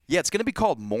Yeah, it's going to be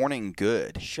called Morning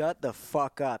Good. Shut the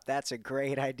fuck up. That's a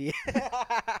great idea.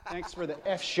 Thanks for the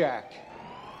F Shack.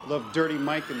 Love Dirty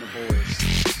Mike and the boys.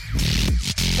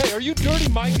 Hey, are you Dirty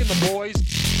Mike and the boys?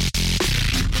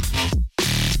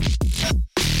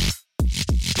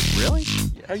 Really?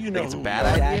 How you know It's a who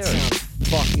bad we are? idea. That sounds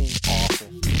fucking awful.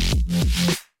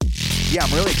 Yeah,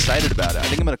 I'm really excited about it. I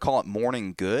think I'm going to call it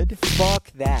Morning Good.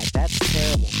 Fuck that. That's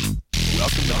terrible.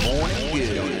 Welcome to Morning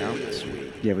Good. Going out this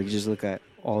week. Yeah, we can just look at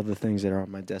all the things that are on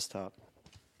my desktop.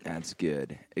 That's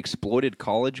good. Exploited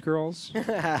college girls?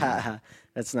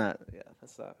 That's not. Yeah,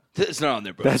 that's not. It's not on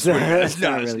there, bro. That's not- that's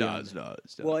not really on It's not.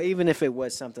 Well, even if it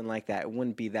was something like that, it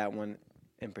wouldn't be that one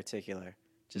in particular.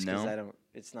 Just because No? I don't.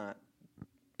 It's not.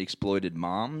 Exploited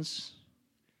moms?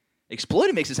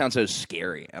 Exploited makes it sound so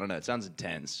scary. I don't know. It sounds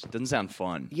intense. It doesn't sound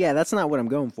fun. Yeah, that's not what I'm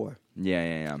going for.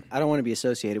 Yeah. I don't want to be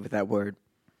associated with that word.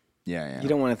 Yeah. You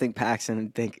don't want to think Paxson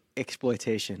and think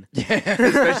exploitation. Yeah,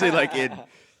 especially like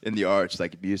in the arts,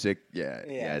 like music. Yeah,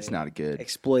 it's not good.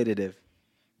 Exploitative.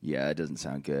 Yeah, it doesn't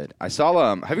sound good. I saw.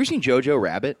 Have you ever seen Jojo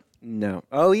Rabbit? No.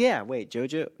 Oh yeah. Wait,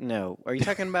 JoJo. No. Are you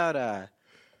talking about?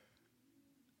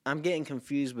 I'm getting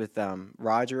confused with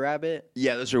Roger Rabbit.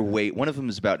 Yeah, those are one of them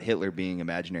is about Hitler being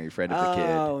imaginary friend of the kid.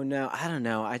 Oh no, I don't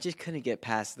know. I just couldn't get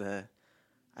past the.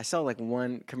 I saw like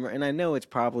one and I know it's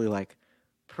probably like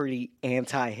pretty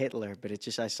anti-Hitler, but it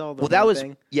just I saw the. Well, that whole was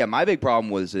thing. My big problem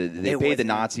was they It paid the wasn't-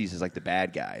 Nazis as like the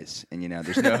bad guys, and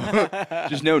there's no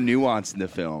there's no nuance in the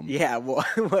film. Yeah. Well,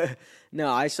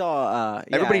 no, I saw.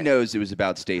 Everybody yeah, knows it was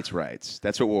about states' rights.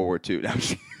 That's what World War II. No, I'm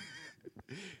just-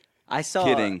 I saw.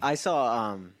 Kidding. I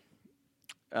saw.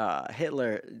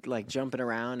 Hitler like jumping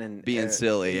around and Being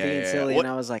silly, being yeah. silly, What-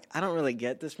 and I was like, I don't really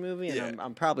get this movie, and Yeah.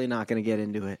 I'm probably not going to get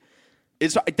into it.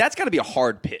 that's got to be a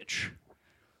hard pitch.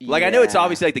 Like I know it's Yeah.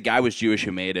 obviously like the guy was Jewish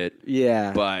who made it,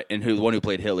 Yeah, and the one who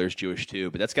played Hitler is Jewish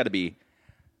too. But that's got to be.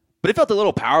 But it felt a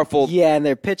little powerful. yeah, and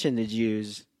they're pitching to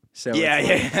Jews, so yeah,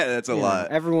 it's like, that's a you know,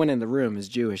 lot. everyone in the room is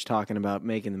Jewish talking about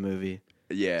making the movie.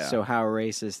 Yeah. So how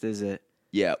racist is it?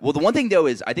 Yeah. Well, the one thing though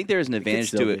is I think there is an advantage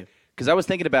still to be. it because I was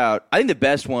thinking about. I think the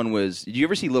best one was. Did you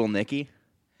ever see Little Nicky,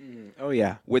 Oh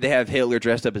yeah, where they have Hitler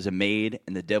dressed up as a maid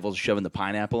and the devil's shoving the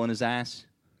pineapple in his ass?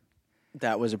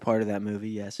 that was a part of that movie.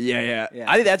 Yes. Yeah. Yeah.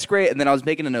 I think that's great. And then I was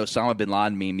making an Osama bin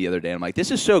Laden meme the other day. I'm like,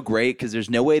 this is so great because there's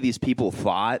no way these people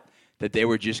thought that they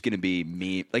were just going to be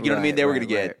meme. Like, you know what I mean? Right, They were right, going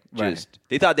to get right. just.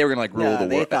 They thought they were going to like rule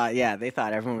the world. They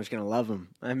thought everyone was gonna love him.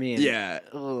 I mean, Yeah.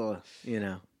 ugh, you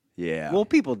know. Yeah. Well,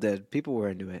 people did. People were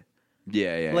into it.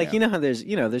 yeah. Like you know how there's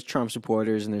Trump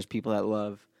supporters and there's people that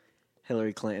love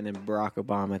Hillary Clinton and Barack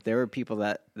Obama. There were people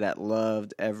that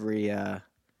loved every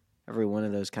one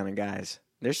of those kind of guys.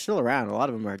 They're still around. A lot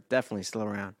of them are definitely still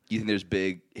around. You think there's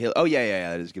big. Oh,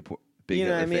 yeah. That is a good point. Big You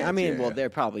know what I Hitler mean? I fans, mean, yeah, well, yeah. they're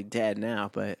probably dead now,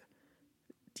 but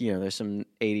there's some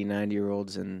 80,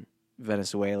 90-year-olds in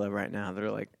Venezuela right now that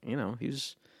are like,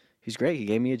 he's great. He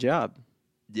gave me a job.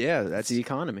 Yeah, That's that's the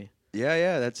economy.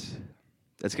 yeah.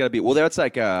 That's got to be. Well, that's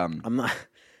like I'm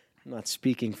not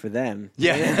speaking for them.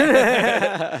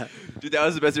 yeah. Dude, that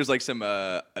was the best. There's like some.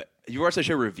 You watched that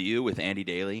show Review with Andy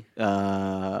Daly?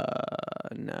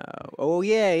 No. Oh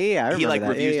yeah. I remember He like that.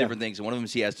 reviews Yeah. different things, and one of them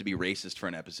is he has to be racist for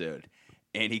an episode,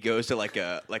 and he goes to like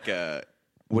a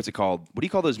what's it called? What do you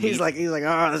call those? He's like,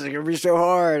 oh, this is gonna be so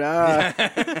hard.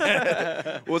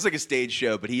 well, it's like a stage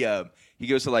show, but he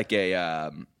goes to like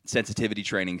a sensitivity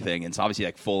training thing, and it's obviously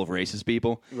like full of racist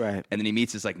people, Right. And then he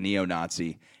meets this like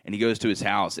neo-Nazi, and he goes to his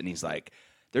house, and he's like,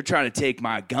 "They're trying to take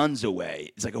my guns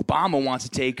away." It's like Obama wants to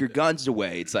take your guns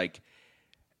away. It's like.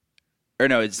 Or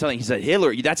no, it's something. He said,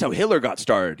 Hitler, that's how Hitler got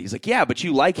started. He's like, yeah, but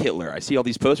you like Hitler. I see all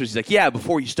these posters. He's like, yeah,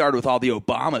 before you started with all the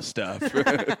Obama stuff.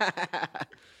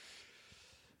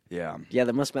 Yeah. Yeah,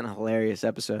 that must have been a hilarious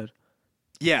episode.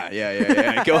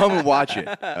 Yeah. Go home and watch it.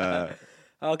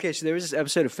 Okay, so there was this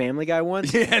episode of Family Guy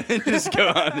once. Yeah, just go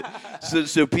on.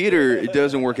 So Peter, it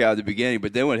doesn't work out at the beginning,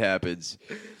 but then what happens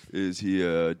is he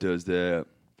does that.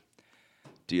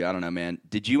 Dude, I don't know, man.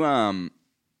 Did you,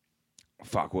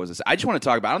 fuck, what was this? I just want to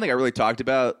talk about, I don't think I really talked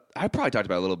about, I probably talked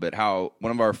about a little bit, how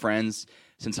one of our friends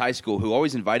since high school who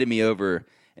always invited me over,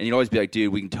 and he'd always be like,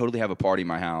 dude, we can totally have a party in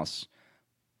my house.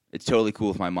 It's totally cool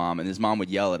with my mom. And his mom would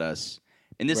yell at us.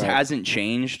 And this Right. hasn't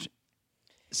changed.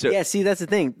 So Yeah, see, that's the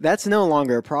thing. That's no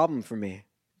longer a problem for me.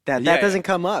 That Yeah. doesn't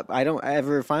come up. I don't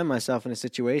ever find myself in a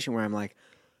situation where I'm like,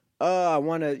 oh, I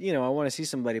want to see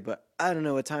somebody, but I don't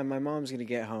know what time my mom's going to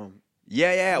get home.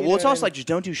 Yeah. You Well, know it's what I also mean? like, just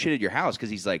don't do shit at your house, because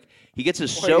he's like, he gets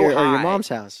us Or so your, high. or your mom's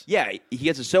house. Yeah, he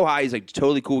gets us so high, he's like,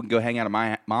 totally cool, we can go hang out at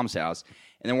my mom's house.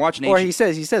 and then watching Or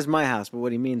ancient. he says my house, but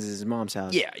what he means is his mom's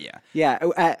house. Yeah. Yeah.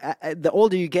 The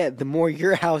older you get, the more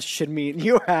your house should mean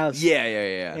your house. Yeah.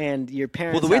 And your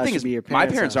parents' Well, the weird house thing should is, be your my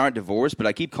parents' parents house. aren't divorced, but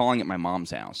I keep calling it my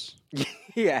mom's house.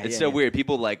 Yeah. It's so weird.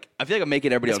 People like, I feel like I'm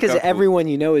making everybody It's because uncomfortable. everyone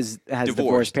you know has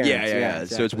divorced parents. Yeah. So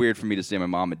exactly. it's weird for me to say my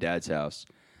mom and dad's house.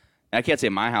 And I can't say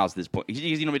my house at this point. Because,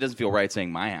 you know, it doesn't feel right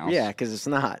saying my house. Yeah, because it's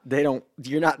not. They don't.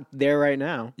 You're not there right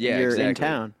now. Yeah, you're in exactly.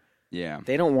 town. Yeah.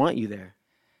 They don't want you there.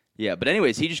 Yeah. But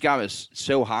anyways, he just got us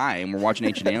so high, and we're watching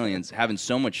Ancient Aliens, having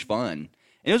so much fun. And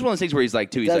it was one of those things where he's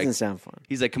like, too, Doesn't sound fun.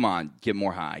 He's like, come on, get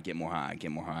more high.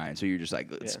 And so you're just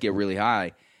like, let's get really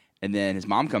high. And then his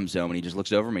mom comes home, and he just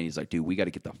looks over me, and he's like, dude, we got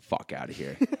to get the fuck out of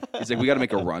here. He's like, we got to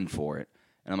make a run for it.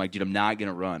 And I'm like, dude, I'm not going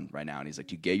to run right now. And he's like,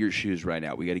 dude, get your shoes right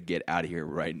now. We got to get out of here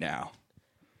right now.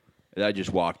 And I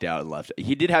just walked out and left.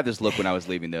 He did have this look when I was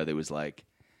leaving, though, that was like,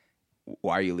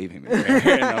 why are you leaving me?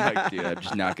 And I'm like, dude, I'm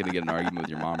just not going to get an argument with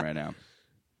your mom right now.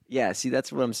 Yeah, see,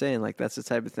 that's what I'm saying. Like, that's the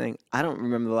type of thing. I don't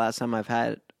remember the last time I've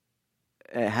had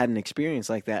an experience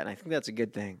like that, and I think that's a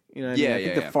good thing. You know what I mean? I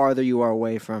think the farther you are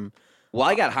away from... Well,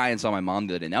 I got high and saw my mom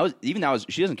the other day. And that was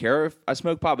she doesn't care if I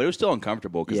smoke pot, but it was still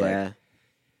uncomfortable. Cause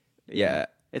yeah.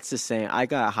 It's the same. I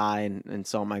got high and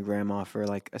saw my grandma for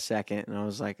like a second, and I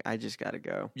was like, I just got to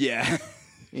go. Yeah.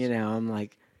 You know, I'm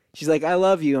like, she's like, I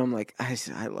love you. I'm like,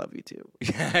 I love you too.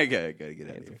 I gotta get out of here.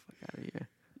 Get the fuck out of here.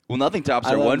 Well, nothing tops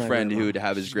I our love one my friend grandma. who would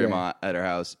have his She's grandma at our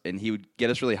house, and he would get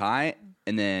us really high,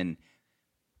 and then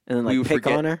And then we like would pick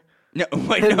forget- on her. no,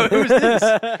 wait, no, who's this?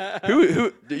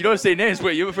 who? You don't say names.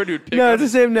 Wait, you have a friend who would pick No, on it's the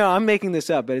us? same. No, I'm making this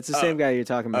up, but it's the same guy you're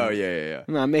talking Oh about. yeah.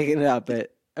 No, I'm making it up,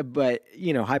 but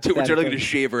you know, Dude, hypothetically, we're totally gonna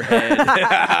shave her head.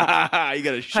 You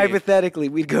gotta shave. hypothetically,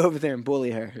 we'd go over there and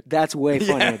bully her. That's way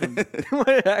funnier than what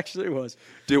it actually was.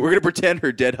 Dude, we're gonna pretend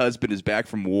her dead husband is back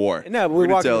from war. No, but We're we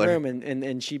gonna walk in tell the her. room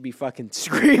and she'd be fucking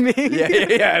screaming.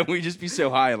 Yeah. And we'd just be so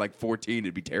high at like 14,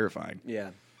 it'd be terrifying. Yeah.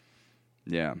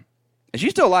 Yeah. And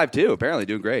she's still alive too, apparently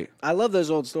doing great. I love those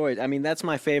old stories. I mean, that's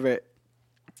my favorite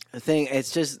thing.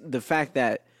 It's just the fact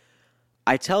that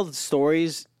I tell the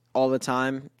stories all the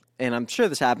time, and I'm sure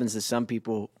this happens to some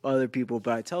people, other people,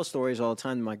 but I tell stories all the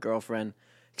time to my girlfriend,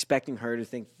 expecting her to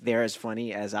think they're as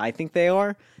funny as I think they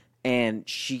are, and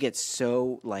she gets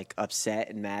so like upset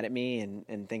and mad at me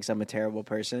and thinks I'm a terrible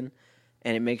person,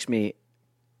 and it makes me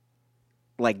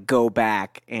like go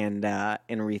back and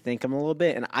rethink them a little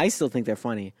bit, and I still think they're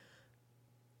funny.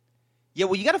 Yeah,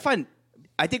 well, you gotta find.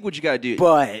 I think what you gotta do.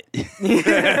 But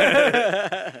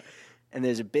and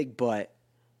there's a big but.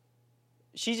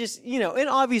 She just, you know, and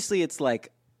obviously it's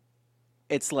like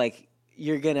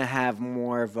you're gonna have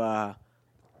more of a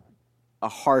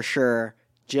harsher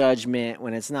judgment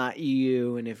when it's not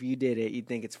you, and if you did it, you'd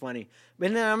think it's funny.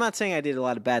 But no, I'm not saying I did a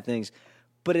lot of bad things,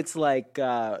 but it's like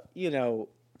you know.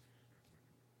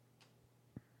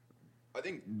 I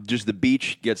think just the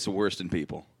beach gets the worst in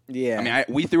people. Yeah. I mean,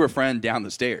 we threw a friend down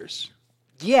the stairs.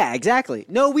 Yeah, exactly.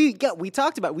 No, we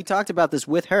talked about this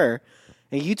with her,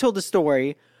 and you told the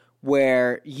story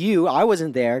where I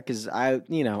wasn't there because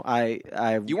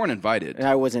You weren't invited.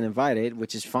 I wasn't invited,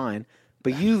 which is fine.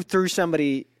 But you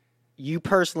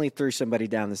personally threw somebody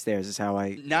down the stairs. Is how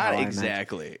I Not how I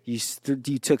exactly. imagine.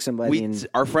 You took somebody and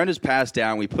Our friend is passed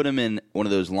down. We put him in one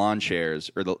of those lawn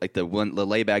chairs or the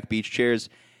layback beach chairs,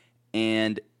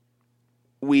 and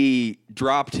we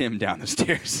dropped him down the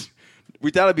stairs. We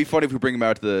thought it'd be funny if we bring him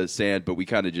out to the sand, but we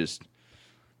kind of just,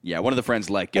 one of the friends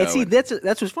let go. And see, that's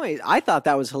what's funny. I thought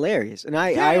that was hilarious, and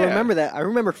I remember that. I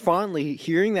remember fondly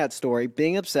hearing that story,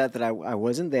 being upset that I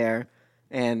wasn't there,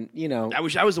 and you know, I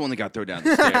wish I was the one that got thrown down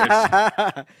the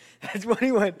stairs. That's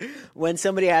funny when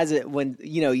somebody has it. When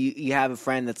you know you have a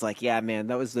friend that's like, yeah, man,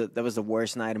 that was the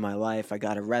worst night of my life. I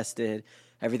got arrested.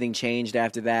 Everything changed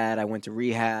after that. I went to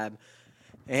rehab.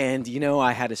 And, you know,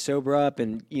 I had to sober up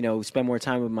and, you know, spend more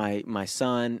time with my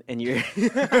son. And you're...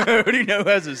 Who do you know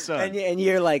has a son? And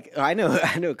you're like... I know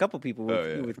a couple people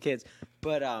with kids.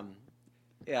 But,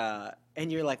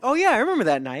 and you're like, oh, yeah, I remember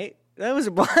that night. That was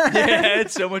a blast. Yeah,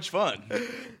 it's so much fun.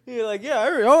 You're like, yeah, I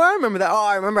remember that. Oh,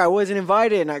 I remember I wasn't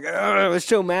invited. And I was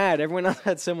so mad. Everyone else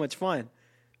had so much fun.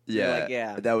 Yeah, like,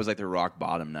 yeah. That was like the rock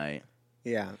bottom night.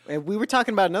 Yeah. And we were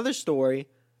talking about another story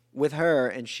with her,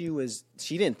 and she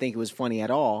didn't think it was funny at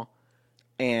all.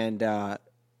 And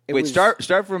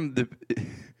start from the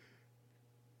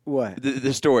what?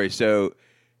 the story. So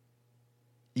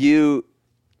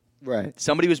Right.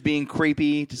 somebody was being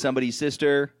creepy to somebody's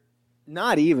sister.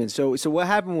 Not even. So what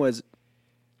happened was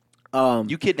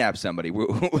You kidnapped somebody.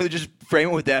 We'll just frame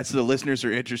it with that so the listeners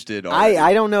are interested.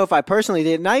 I don't know if I personally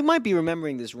did, and I might be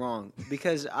remembering this wrong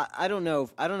because I don't know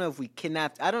if we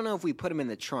kidnapped. I don't know if we put him in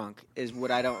the trunk. Is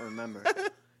what I don't remember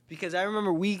Because I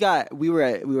remember we were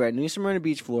at New Smyrna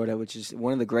Beach, Florida, which is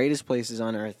one of the greatest places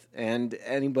on earth, and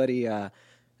anybody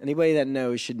that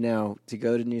knows should know to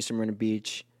go to New Smyrna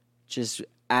Beach just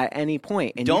at any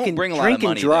point. And Don't you can bring a lot drink of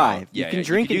money. and drive. Though. Yeah, you can yeah,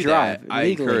 drink you and can do drive. that. I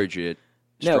legally. encourage it.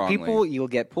 No, Strongly. people, you'll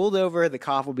get pulled over. The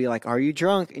cop will be like, "Are you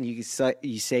drunk?" And you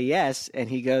say yes, and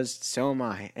he goes, "So am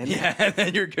I." And Yeah, and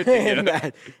then you're good to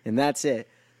go. and that's it.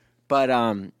 But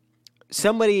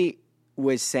somebody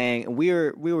was saying we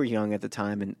were young at the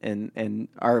time, and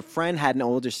our friend had an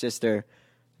older sister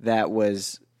that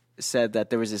said that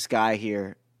there was this guy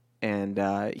here, and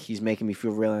he's making me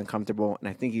feel really uncomfortable, and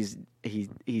I think he's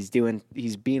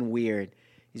being weird,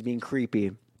 he's being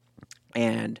creepy,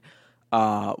 and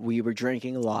we were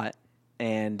drinking a lot.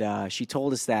 And she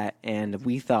told us that, and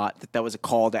we thought that was a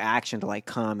call to action to like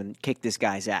come and kick this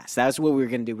guy's ass. That's what we were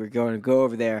going to do. We were going to go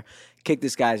over there, kick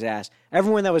this guy's ass.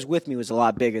 Everyone that was with me was a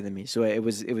lot bigger than me, so it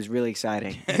was really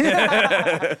exciting.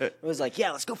 It was like,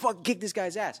 yeah, let's go fucking kick this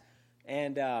guy's ass.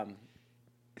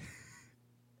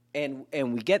 And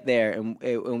we get there,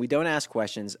 and we don't ask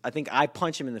questions. I think I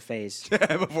punch him in the face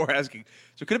Before asking.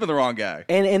 So it could have been the wrong guy.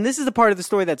 And this is the part of the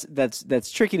story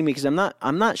that's tricky to me because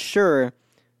I'm not sure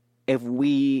if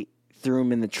we threw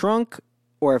him in the trunk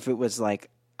or if it was like,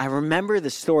 I remember the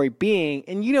story being,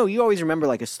 and you always remember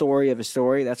like a story of a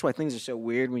story. That's why things are so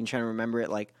weird when you're trying to remember it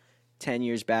like 10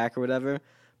 years back or whatever.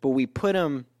 But we put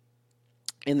him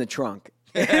in the trunk.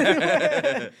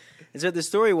 And so the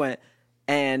story went,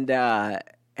 and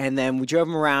then we drove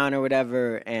him around or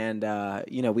whatever, and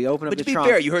we opened up But the to be trunk.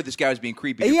 fair, you heard this guy was being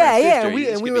creepy. Your Yeah, friend's yeah, sister. and we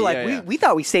This could were be- like, yeah, yeah. we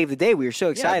thought we saved the day. We were so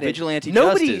excited. vigilante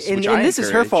nobody, justice, and, which and I this is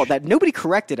her encourage. fault that nobody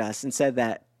corrected us and said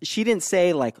that she didn't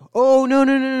say like, oh no,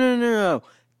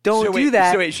 don't So do wait,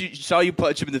 that. So wait, she saw you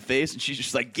punch him in the face, and she's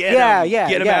just like, get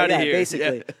him out of here.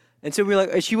 basically. Yeah. And so we were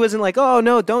like, she wasn't like, oh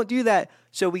no, don't do that.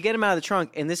 So we get him out of the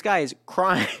trunk, and this guy is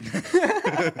crying,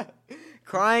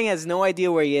 crying, has no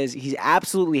idea where he is. He's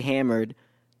absolutely hammered,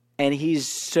 and he's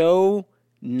so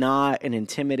not an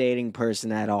intimidating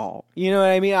person at all. You know what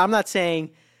I mean? I'm not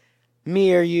saying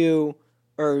me or you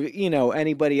or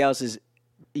anybody else is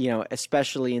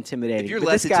especially intimidating. If you're But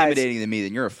less this guy's- intimidating than me,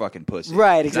 then you're a fucking pussy.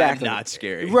 Right, 'Cause exactly. I'm not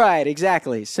scary. Right,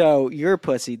 exactly. So you're a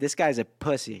pussy. This guy's a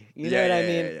pussy. You know Yeah, what I yeah,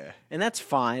 mean? yeah, yeah. And that's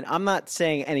fine. I'm not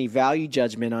saying any value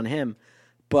judgment on him,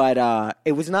 but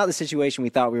it was not the situation we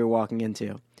thought we were walking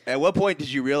into. At what point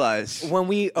did you realize? When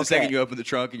we The second you opened the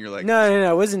trunk and you're like,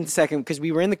 no, it wasn't the second because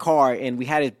we were in the car and we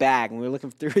had his bag and we were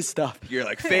looking through his stuff. you're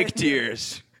like fake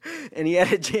tears. And he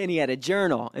had a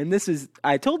journal. And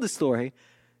I told this story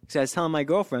because I was telling my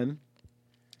girlfriend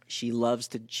she loves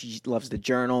to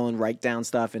journal and write down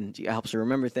stuff, and it helps her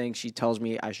remember things. She tells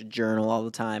me I should journal all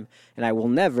the time, and I will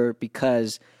never,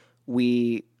 because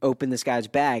we opened this guy's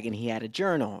bag and he had a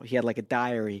journal. He had like a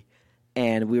diary,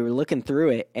 and we were looking through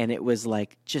it, and it was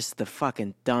like just the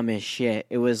fucking dumbest shit.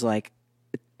 It was like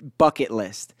bucket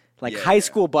list. Like Yeah. high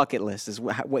school bucket list is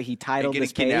what he And titled getting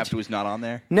this page. kidnapped was not on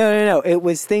there. No. It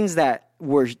was things that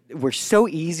were so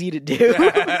easy to do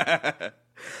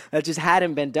that just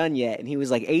hadn't been done yet. And he was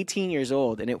like 18 years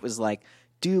old, and it was like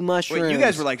do mushrooms. Wait, you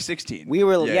guys were like 16. we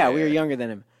were we were younger than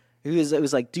him. It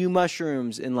was like do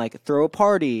mushrooms and like throw a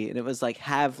party, and it was like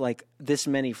have like this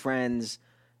many friends,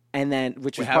 and then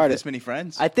which We was have part this of. many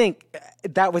friends. I think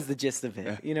that was the gist of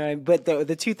it. You know, but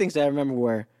the two things that I remember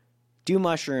were do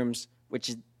mushrooms, which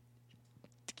is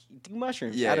do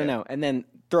mushrooms. Yeah, I don't yeah. know, and then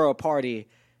throw a party.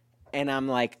 And I'm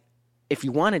like, if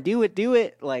you want to do it, do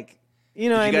it. Like, you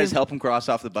know, Did what you I guys mean? help him cross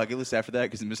off the bucket list after that?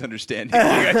 Because the misunderstanding. You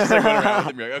guys just like went around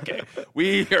with him. You're like, okay,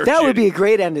 we are. That would shitty. be a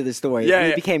great end of the story. Yeah, we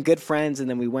yeah. became good friends, and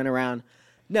then we went around.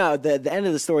 No, the end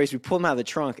of the story is we pulled him out of the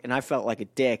trunk, and I felt like a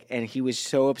dick, and he was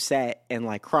so upset and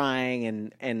like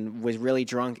crying and was really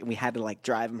drunk, and we had to like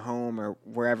drive him home or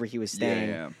wherever he was staying.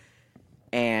 Yeah.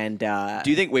 And Do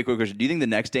you think? Wait, quick question. Do you think the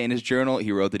next day in his journal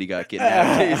he wrote that he got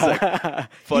kidnapped? He's like, he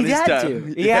funnest had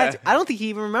time. to. He had to. I don't think he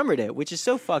even remembered it, which is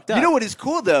so fucked up. You know what is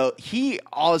cool though? He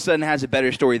all of a sudden has a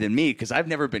better story than me because I've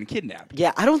never been kidnapped.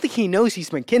 Yeah, I don't think he knows he's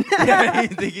been kidnapped. I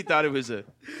think he thought it was a.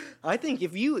 I think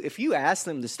if you asked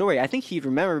him the story, I think he'd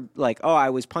remember like, oh, I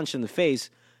was punched in the face,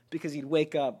 because he'd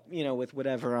wake up, with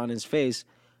whatever on his face.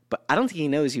 But I don't think he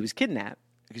knows he was kidnapped.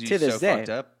 Because to he's this so day. fucked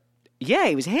up. Yeah,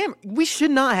 he was hammered. We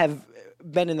should not have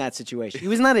been in that situation. He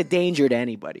was not a danger to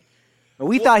anybody.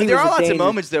 We thought he There was are a lots danger. of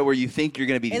moments though where you think you're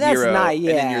going to be the And that's hero, not- and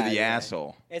then yeah, you're the yeah.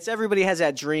 asshole. It's everybody has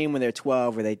that dream when they're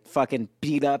 12 where they fucking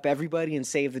beat up everybody and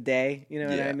save the day. You know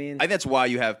what I mean? I think that's why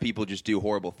you have people just do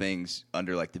horrible things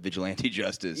under like the vigilante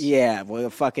justice. Yeah, well,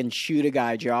 fucking shoot a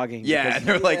guy jogging. Yeah, because- and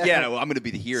they're like, yeah, well, I'm going to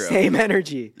be the hero. Same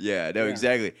energy. Yeah, no,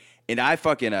 exactly. And I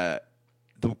fucking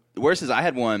The worst is I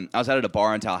had one. I was out at a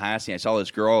bar in Tallahassee. And I saw this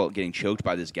girl getting choked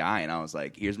by this guy, and I was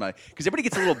like, "Here's my." Because everybody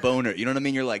gets a little boner. You know what I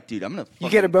mean? You're like, "Dude, I'm gonna." You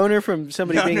get a boner from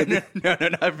somebody being no,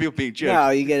 not people being choked. No,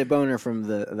 you get a boner from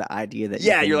the idea that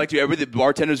Yeah, you're like, dude, the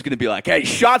bartender's gonna be like, "Hey,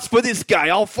 shots for this guy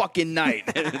all fucking night."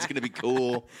 It's gonna be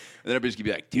cool. And then everybody's gonna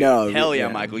be like, "Dude, No, hell yeah,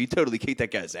 yeah. Michael, you totally kicked that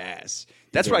guy's ass."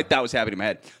 That's what I thought was happening in my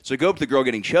head. So I go up to the girl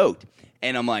getting choked,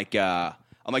 and I'm like,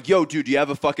 "Yo, dude, do you have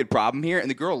a fucking problem here?" And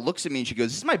the girl looks at me and she goes,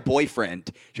 "This is my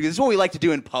boyfriend." She goes, "This is what we like to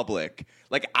do in public."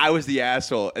 Like I was the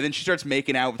asshole, and then she starts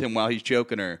making out with him while he's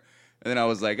choking her, and then I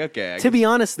was like, "Okay." To be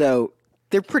honest, though,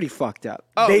 they're pretty fucked up.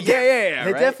 Oh, They yeah,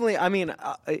 They right? definitely. I mean,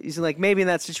 it's like maybe in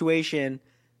that situation,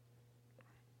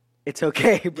 it's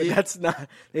okay, but that's not.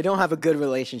 They don't have a good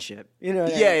relationship. You know?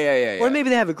 What I mean? Yeah. Or maybe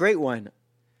they have a great one.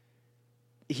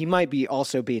 He might be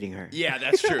also beating her. Yeah,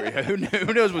 that's true.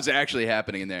 Who knows what's actually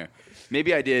happening in there?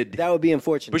 Maybe I did. That would be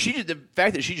unfortunate. But the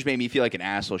fact that she just made me feel like an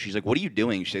asshole. She's like, "What are you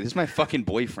doing?" She's like, "This is my fucking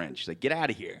boyfriend." She's like, "Get out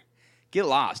of here, get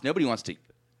lost. Nobody wants to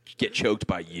get choked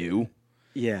by you."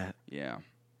 Yeah. Yeah.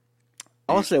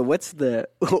 Also, what's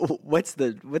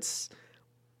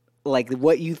like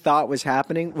what you thought was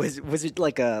happening? Was it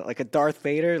like a Darth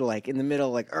Vader, like in the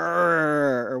middle, like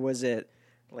 "Arr," or was it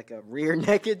like a rear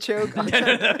naked choke? He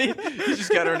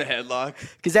just got her in a headlock.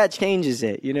 Because that changes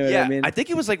it. You know what Yeah, I mean? I think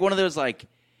it was like one of those like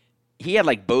he had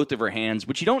like both of her hands,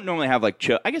 which you don't normally have like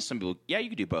I guess some people, yeah, you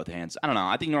could do both hands. I don't know.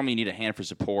 I think normally you need a hand for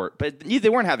support, but they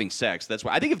weren't having sex. That's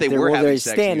why I think if they were having they're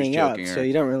sex, he was standing up, choking her. so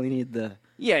you don't really need the.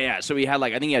 Yeah. So he had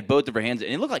like I think he had both of her hands,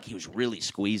 and it looked like he was really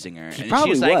squeezing her. He and probably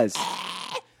she was. Like, was.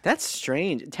 That's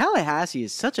strange. Tallahassee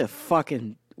is such a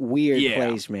fucking weird Yeah.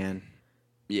 place, man.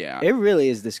 Yeah. It really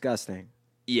is disgusting.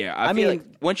 Yeah, I I mean, mean- like,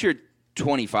 once you're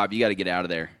 25, you got to get out of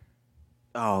there.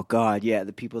 Oh God, yeah.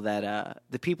 The people that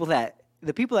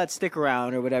stick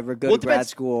around or whatever go Well, to it grad depends-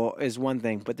 school is one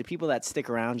thing, but the people that stick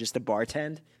around just to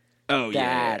bartend, Oh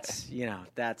that's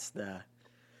that's the.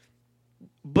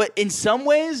 But in some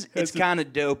ways, it's kind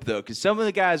of dope though, because some of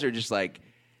the guys are just like,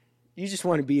 You just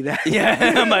want to be that.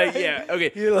 yeah, I'm like, yeah,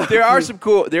 okay. You love There me. is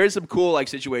some cool like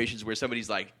situations where somebody's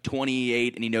like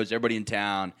 28 and he knows everybody in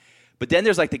town. But then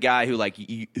there's like the guy who like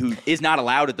who is not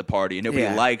allowed at the party and nobody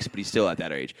Yeah. likes, but he's still at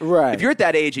that age. Right. If you're at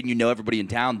that age and you know everybody in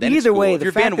town, then it's Either cool. way, if the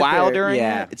you're fact Van that they're- Wilder in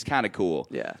yeah. it, it's kind of cool.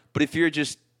 Yeah. But if you're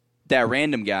just that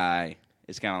random guy,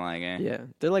 it's kind of like, eh. Yeah,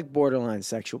 they're like borderline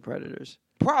sexual predators.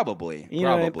 Probably. You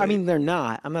know, probably. I mean, they're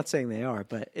not. I'm not saying they are,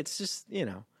 but it's just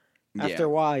after Yeah. a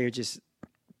while, you're just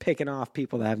picking off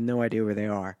people that have no idea where they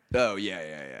are. Oh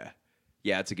yeah.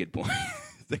 Yeah, that's a good point.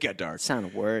 That got dark. That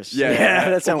sounded worse. Yeah.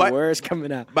 that sounded Well, worse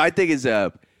coming out. My thing is,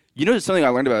 you know, something I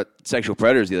learned about sexual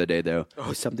predators the other day, though.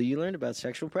 Oh, something you learned about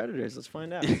sexual predators. Let's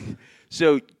find out.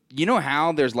 So you know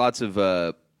how there's lots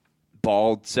of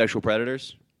bald sexual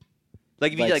predators.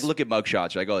 Like if you Like- like look at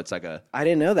mugshots, you're like, oh, it's like a I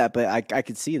didn't know that, but I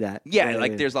could see that. yeah.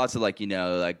 Like there's lots of like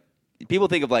like people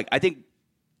think of like I think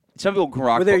some people can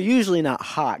rock. But they're usually not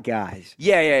hot guys.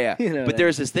 Yeah. You know But that.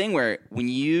 there's this thing where when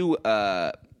you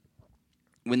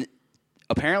when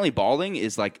apparently balding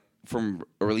is like from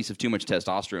a release of too much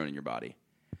testosterone in your body.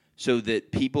 So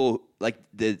that people like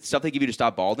the stuff they give you to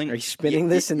stop balding. Are you spinning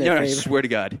this in their no, I favor? swear to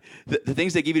God, the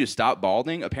things they give you to stop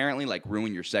balding apparently like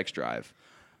ruin your sex drive.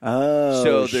 Oh,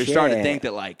 So they're starting to shit. think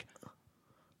that like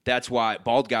that's why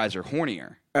bald guys are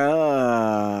hornier.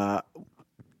 I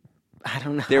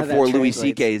don't know. how Therefore, that Louis translates.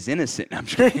 C.K. is innocent. I'm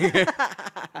kidding.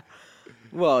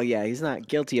 Well, yeah, he's not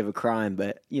guilty of a crime,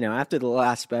 but after the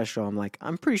last special,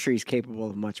 I'm pretty sure he's capable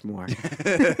of much more.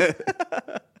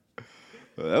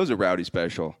 That was a rowdy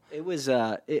special. It was.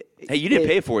 Hey, you didn't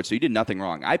pay for it, so you did nothing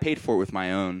wrong. I paid for it with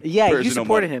my own. Yeah, you personal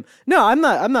supported money. him. No, I'm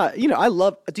not. I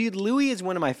love. Dude, Louis is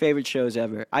one of my favorite shows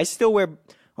ever. I still wear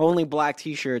only black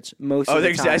T-shirts most Oh, of the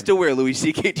thanks. time. I still wear Louis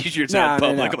C.K. t-shirts out in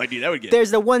public. I'm like, dude, that would get.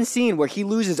 There's the one scene where he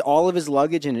loses all of his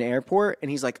luggage in an airport, and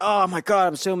he's like, "Oh my god,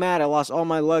 I'm so mad! I lost all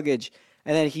my luggage."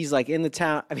 And then he's like in the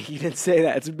town. I mean, he didn't say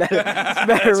that. It's better. It's better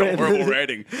That's a written. horrible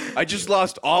writing. I just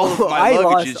lost all of my I luggages.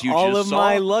 lost You all just of saw.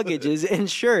 my luggages and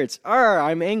shirts.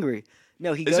 I'm angry.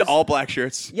 No, he Is goes. it all black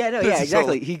shirts? Yeah, no, This yeah, is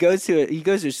exactly. all- He goes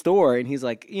to a store and he's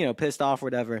like, pissed off or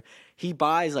whatever. He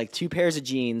buys like 2 pairs of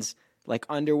jeans, like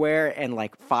underwear, and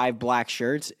like 5 black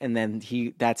shirts, and then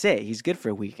that's it. He's good for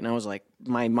a week. And I was like,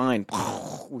 my mind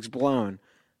was blown.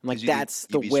 I'm like, You that's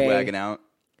the be way. swagging out.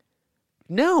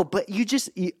 No, but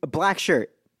a black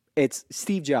shirt. It's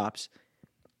Steve Jobs,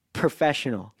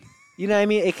 professional. You know what I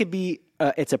mean? It could be.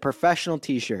 It's a professional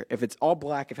T-shirt. If it's all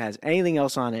black, if it has anything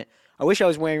else on it, I wish I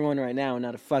was wearing one right now and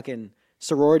not a fucking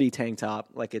sorority tank top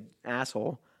like an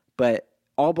asshole. But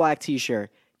all black T-shirt.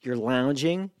 You're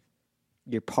lounging,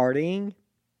 you're partying,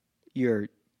 you're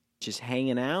just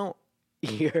hanging out.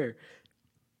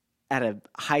 at a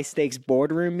high stakes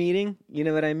boardroom meeting. You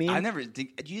know what I mean? I don't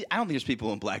think there's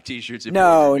people in black t-shirts. In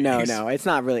No. boardroom meetings. It's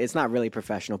not really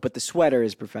professional. But the sweater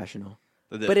is professional.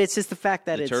 But it's just the fact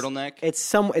that the it's turtleneck.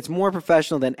 It's more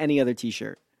professional than any other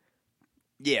T-shirt.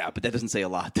 Yeah, but that doesn't say a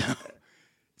lot though.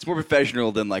 It's more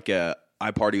professional than like a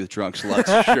 "I party with drunk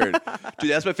sluts" shirt.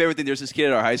 Dude, that's my favorite thing. There's this kid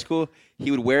at our high school. He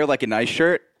would wear like a nice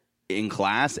shirt in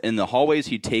class. In the hallways,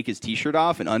 he'd take his T-shirt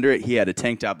off, and under it, he had a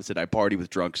tank top that said "I party with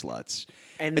drunk sluts."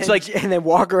 And it's then, like, and then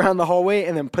walk around the hallway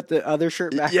and then put the other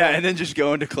shirt back yeah, on. and then just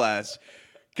go into class.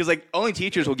 Because like only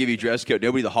teachers will give you dress code.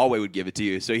 Nobody in the hallway would give it to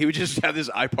you. So he would just have this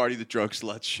 "I party with drunk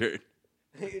sluts" shirt.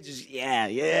 He would just yeah,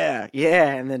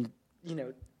 and then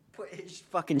put his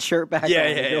fucking shirt back on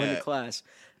and go into class,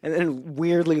 and then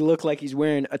weirdly look like he's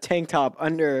wearing a tank top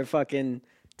under a fucking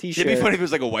T-shirt. It'd be funny if it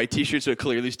was like a white T-shirt, so it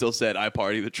clearly still said "I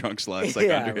party with drunk sluts" like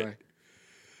under it. Right.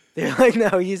 They're like,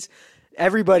 no,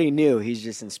 everybody knew he's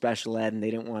just in special ed, and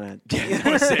they didn't want to. They didn't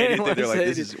want to say anything. They're like,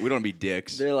 we don't want to be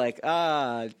dicks. They're like,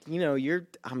 I'm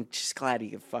just glad he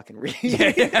can fucking read.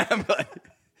 Yeah.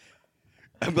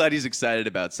 I'm glad he's excited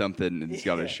about something and he's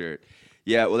got a shirt.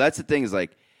 Yeah, well, that's the thing is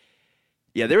like,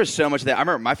 yeah, there was so much of that. I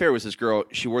remember my favorite was this girl.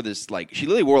 She wore this she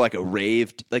literally wore like a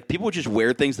rave. Like people would just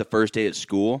wear things the first day at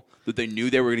school that they knew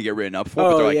they were going to get written up for.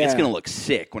 But they're like, it's going to look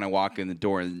sick when I walk in the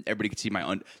door and everybody could see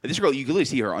my this girl. You could literally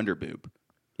see her underboob.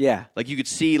 Yeah, like you could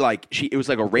see it was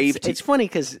like a rave. It's funny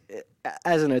because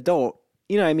as an adult,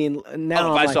 you know, what I mean,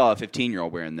 now if I saw a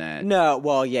 15-year-old wearing that. No,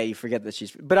 well, yeah, you forget that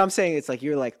she's. But I'm saying it's like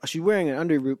you're like she's wearing an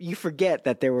underboob. You forget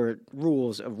that there were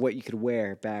rules of what you could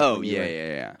wear back. Oh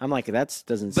yeah. I'm like that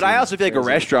doesn't. But I also feel like a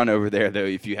restaurant over there though,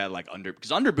 if you had like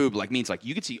because underboob like means like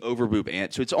you could see overboob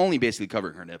and so it's only basically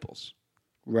covering her nipples.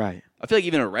 Right. I feel like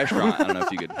even a restaurant, I don't know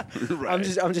if you could. Right. I'm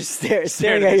just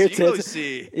staring at your tits. You can really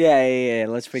see. Yeah.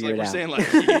 Let's figure it out. We're saying like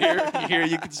here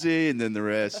you can see, and then the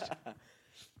rest.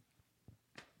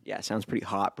 Yeah, sounds pretty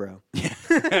hot, bro.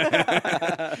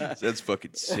 That's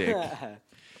fucking sick.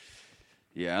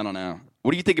 Yeah, I don't know.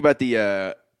 What do you think about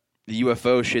the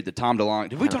UFO shit that Tom DeLonge?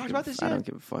 Did we talk about this yet? I don't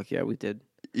give a fuck. Yeah, we did.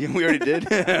 Yeah, we already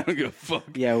did? I don't give a fuck.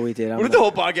 Yeah, we did. What if the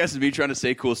whole podcast is me trying to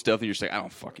say cool stuff and you're just like, I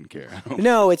don't fucking care.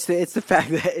 No, it's the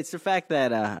fact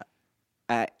that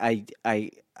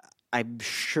I'm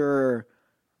sure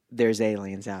there's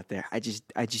aliens out there. I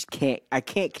just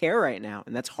can't care right now,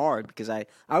 and that's hard because I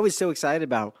was so excited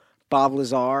about Bob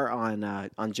Lazar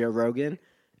on Joe Rogan,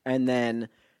 and then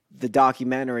the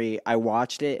documentary, I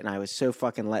watched it and I was so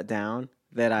fucking let down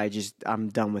that I'm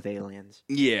done with aliens.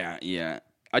 Yeah.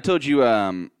 I told you,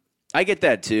 I get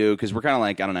that too because we're kind of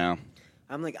like, I don't know.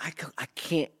 I'm like, I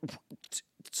can't.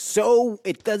 So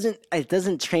it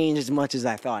doesn't change as much as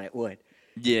I thought it would.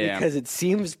 Yeah, because it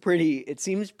seems pretty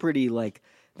like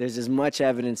there's as much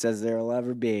evidence as there will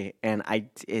ever be, and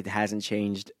it hasn't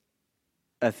changed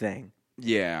a thing.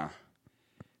 Yeah.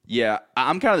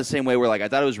 I'm kind of the same way where like I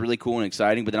thought it was really cool and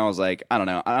exciting, but then I was like, I don't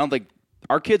know. I don't think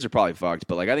our kids are probably fucked,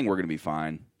 but like I think we're gonna be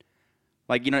fine.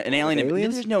 Like an alien.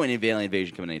 There's no alien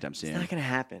invasion coming anytime soon. It's not gonna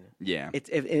happen. Yeah.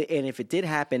 And if it did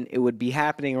happen, it would be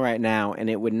happening right now, and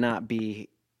it would not be,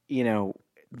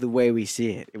 the way we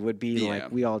see it. It would be like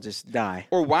we all just die.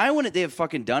 Or why wouldn't they have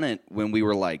fucking done it when we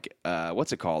were like,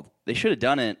 what's it called? They should have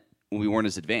done it when we weren't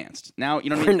as advanced. Now, you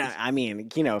know what I mean?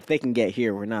 If they can get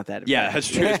here, we're not that advanced. Yeah, that's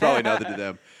true. It's probably nothing to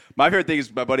them. My favorite thing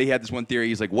is my buddy had this one theory.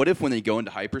 He's like, what if when they go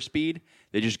into hyperspeed,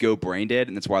 they just go brain dead,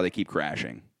 and that's why they keep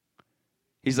crashing?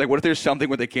 He's like, what if there's something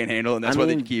where they can't handle, and that's why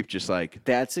they keep just like...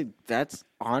 That's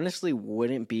honestly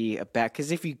wouldn't be a bad...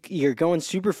 Because if you're going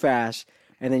super fast...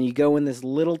 And then you go in this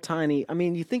little tiny... I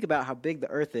mean, you think about how big the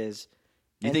Earth is.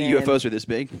 You think UFOs are this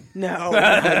big? No.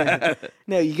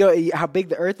 No, you go... How big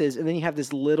the Earth is, and then you have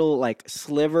this little, like,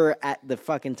 sliver at the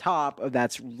fucking top of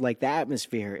that's, like, the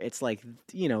atmosphere. It's, like,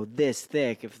 this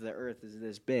thick if the Earth is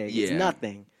this big. Yeah. It's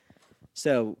nothing.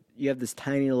 So you have this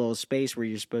tiny little space where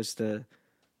you're supposed to...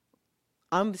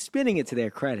 I'm spinning it to their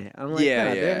credit. I'm like,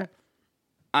 yeah.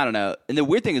 I don't know. And the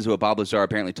weird thing is what Bob Lazar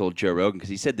apparently told Joe Rogan, because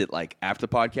he said that, like, after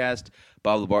the podcast,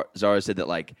 Bob Lazar said that,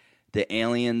 like, the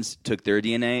aliens took their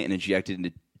DNA and injected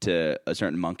it into a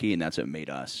certain monkey, and that's what made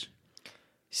us.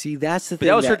 See, that's the thing.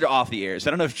 But that was heard off the air, so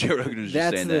I don't know if Joe Rogan was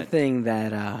just saying that. That's the thing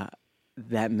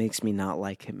that makes me not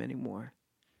like him anymore.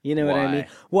 You know Why? what I mean?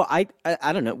 Well,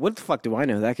 I don't know. What the fuck do I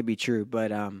know? That could be true,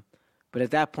 but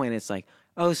at that point, it's like,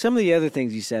 oh, some of the other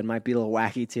things you said might be a little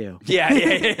wacky too. Yeah.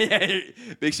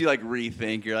 Makes you like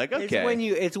rethink. You're like,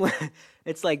 okay.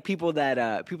 It's like people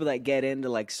that get into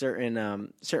like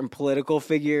certain political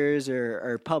figures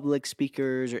or public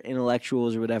speakers or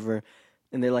intellectuals or whatever.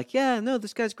 And they're like, yeah, no,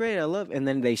 this guy's great. I love. And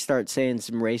then they start saying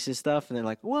some racist stuff, and they're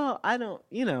like, well, I don't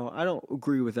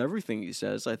agree with everything he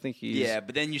says. I think he's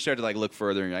But then you start to like look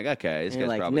further, and you're like, okay, this And guy's you're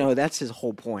like, probably no, that's his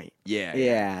whole point. Yeah.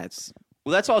 Yeah, it's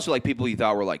Well, that's also like people you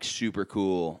thought were like super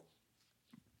cool.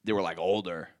 They were like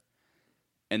older,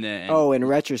 and then in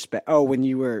retrospect. Oh, when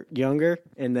you were younger,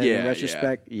 and then Yeah, in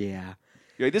retrospect, yeah.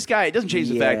 you're like, this guy. It doesn't change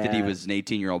the fact that he Yeah. was an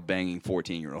 18-year-old banging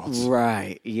 14-year-olds.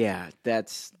 Right. Yeah,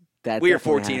 that. We were definitely 14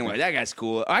 and we're happened. like, that guy's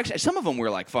cool. Actually, some of them were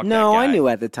like, fuck No, that guy. I knew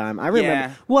at the time. I remember.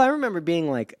 Yeah. Well, I remember being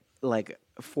like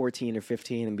 14 or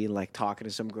 15 and being like talking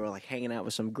to some girl, like hanging out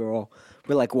with some girl.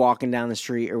 We're like walking down the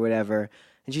street or whatever,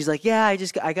 and she's like, "Yeah,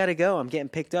 I gotta go. I'm getting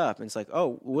picked up." And it's like,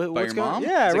 "Oh, By what's your going mom? on?"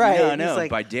 Yeah, It's like, right. No, And no, he's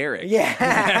like, by Derek.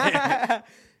 yeah.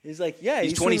 He's like, "Yeah,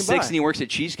 He's swinging 26 by." and he works at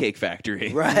Cheesecake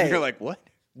Factory. Right. You're like, what?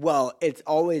 Well, it's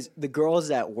always the girls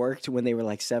that worked when they were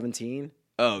like 17.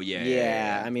 Oh yeah.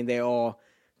 Yeah, I mean, they all.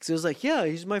 Because it was like, yeah,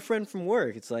 he's my friend from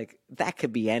work. It's like, that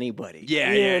could be anybody.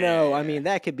 Yeah, you yeah, know, yeah, I mean,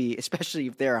 that could be, especially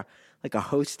if they're like a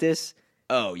hostess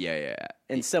Oh yeah.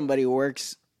 and somebody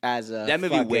works as a That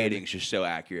movie fucking- Waiting's just so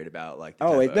accurate about like. The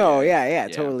Oh, type it, of- no, yeah,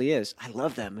 it totally is. I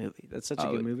love that movie. That's such a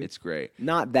Oh, good movie. It's great.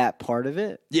 Not that part of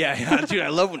it. Yeah, dude, I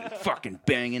love when they're fucking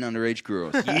banging underage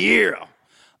girls. Yeah.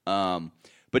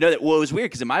 But no, well, it was weird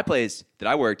because in my place that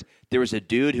I worked, there was a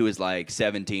dude who was like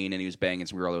 17 and he was banging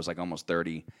some girl that was like almost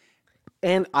 30.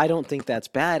 And I don't think that's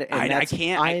bad. And I that's,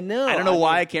 can't. I know. I don't know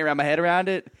why I can't wrap my head around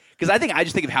it. Because I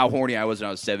just think of how horny I was when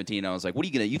I was 17. I was like, what are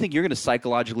you gonna? You think you're gonna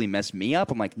psychologically mess me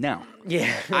up? I'm like, no.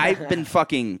 Yeah. I've been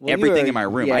fucking Well, you everything were- in my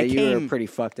room. Yeah, I you came. were a pretty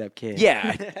fucked up kid.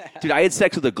 Yeah, dude, I had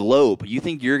sex with a globe. You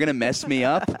think you're gonna mess me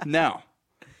up? No.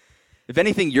 If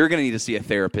anything, you're gonna need to see a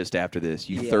therapist after this.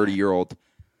 You Yeah. 30-year-old.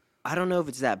 I don't know if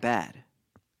it's that bad.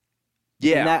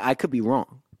 Yeah. And that, I could be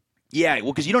wrong. Yeah,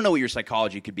 well, because you don't know what your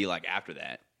psychology could be like after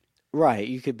that. Right,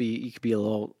 you could be a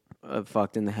little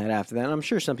fucked in the head after that. And I'm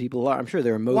sure some people are. I'm sure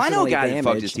they're Well, emotionally I know a guy that damaged.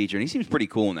 fucked his teacher, and he seems pretty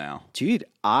cool now. Dude,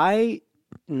 I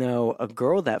know a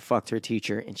girl that fucked her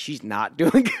teacher, and she's not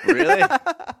doing good. Really?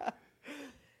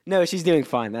 No, she's doing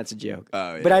fine. That's a joke.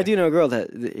 Oh, But yeah. I do know a girl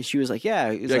that she was like, yeah.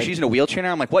 It was Like, she's in a wheelchair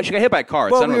now? I'm like, what? She got hit by a car.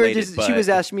 It's well, we were unrelated. just, but... she was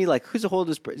asking me, like, who's the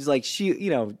oldest person? Like, she,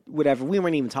 whatever. We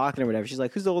weren't even talking or whatever. She's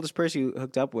like, who's the oldest person you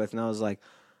hooked up with? And I was like,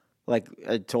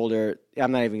 I told her,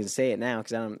 I'm not even going to say it now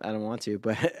because I don't want to.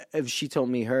 But if she told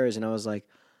me hers, and I was like,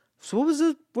 so what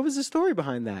was the story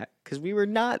behind that? Because we were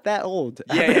not that old.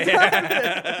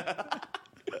 Yeah.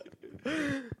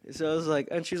 So I was like,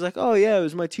 and she's like, oh yeah, it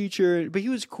was my teacher, but he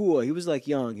was cool. He was like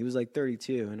young. He was like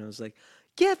 32, and I was like,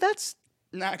 yeah, that's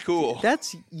Not cool.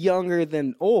 younger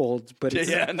than old, but it's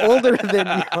Yeah, no. older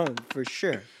than young for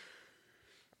sure.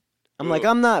 I'm like,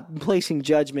 I'm not placing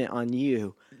judgment on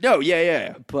you, No,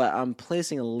 yeah. but I'm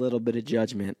placing a little bit of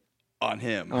judgment On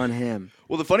him. on him.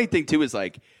 Well, the funny thing, too, is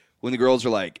like when the girls are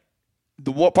like,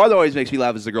 part that always makes me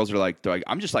laugh is the girls are like,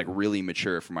 I'm just like really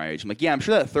mature for my age. I'm like, yeah, I'm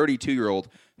sure that 32-year-old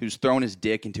who's throwing his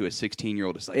dick into a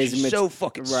 16-year-old is like, she's so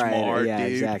fucking right, smart, yeah,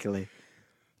 dude. exactly.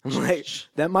 I'm like,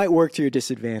 that might work to your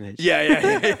disadvantage. Yeah.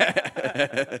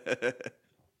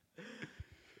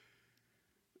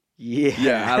 Yeah.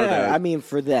 Yeah, I don't know. I mean,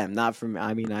 for them, not for me.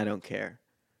 I mean, I don't care.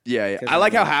 Yeah. 'Cause I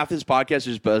like of how that. half this podcast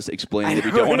is us explaining that we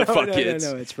know, don't want to no, fuck no, kids.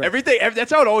 no, it's right. Everything.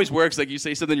 That's how it always works. Like you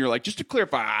say something, you're like, just to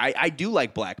clarify, I do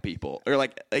like black people, or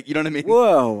like you know what I mean?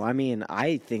 Whoa. I mean,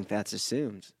 I think that's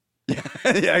assumed.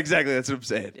 Yeah, exactly. That's what I'm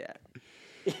saying. Yeah.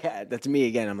 Yeah, that's me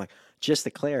again. I'm like, just to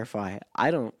clarify,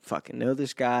 I don't fucking know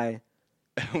this guy.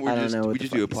 I don't know what We the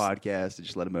just do a fuck podcast and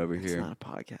just let him over It's here. not a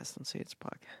podcast. Don't say it's a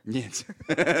podcast. Yes.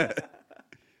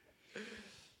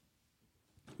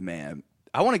 Man,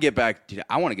 I want to get back. Dude,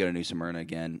 I want to go to New Smyrna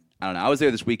again. I don't know. I was there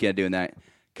this weekend doing that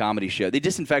comedy show. They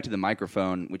disinfected the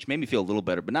microphone, which made me feel a little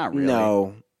better, but not really.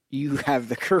 No, you have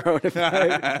the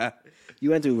coronavirus. You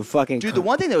went to a fucking Dude, the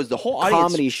one thing that was the whole audience.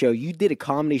 comedy show. You did a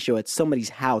comedy show at somebody's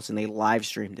house and they live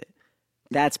streamed it.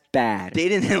 That's bad. They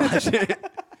didn't.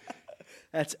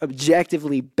 That's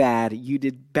objectively bad. You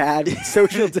did bad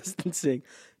social distancing.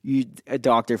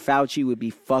 Dr. Fauci would be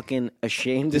fucking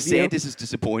ashamed of you. DeSantis is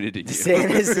disappointed in you.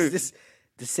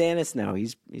 DeSantis, no,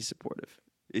 he's supportive.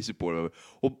 He's supportive. of it.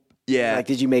 Well, yeah. Like,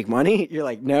 did you make money? You're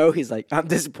like, no. He's like, I'm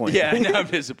disappointed. Yeah, no, I'm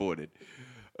disappointed.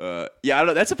 Yeah, I don't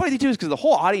know. That's the funny thing too, is because the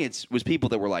whole audience was people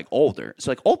that were like older. So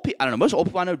like old people, I don't know. Most old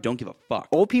people I know don't give a fuck.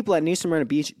 Old people at New Smyrna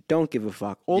Beach don't give a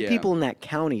fuck. Old Yeah. people in that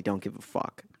county don't give a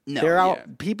fuck. No, they're out. yeah.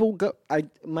 People go.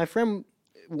 My friend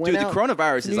went Dude, the out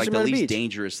coronavirus to is New like the Smyrna least Beach.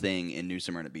 dangerous thing in New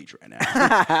Smyrna Beach right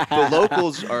now. The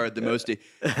locals are the most.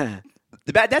 That's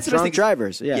the best Drunk thing.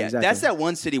 drivers. Yeah, exactly. That's that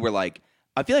one city where like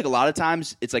I feel like a lot of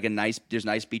times it's like there's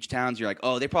nice beach towns. You're like,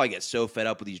 oh, they probably get so fed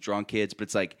up with these drunk kids, but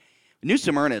it's like New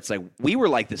Smyrna, it's like we were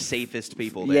like the safest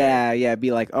people there. Yeah.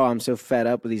 Be like, oh, I'm so fed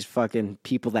up with these fucking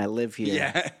people that live here.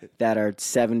 Yeah. That are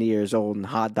 70 years old and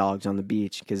hot dogs on the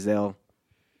beach because they'll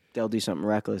do something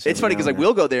reckless. It's funny because like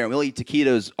we'll go there and we'll eat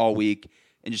taquitos all week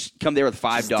and just come there with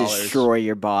 $5. Destroy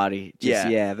your body.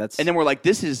 That's and then we're like,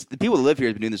 this is the people that live here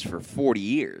have been doing this for 40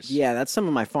 years. Yeah, that's some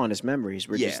of my fondest memories.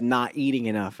 We're just not eating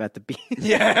enough at the beach.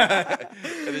 Yeah,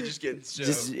 and then just getting so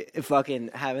just fucking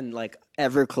having like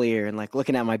Everclear and like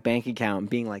looking at my bank account and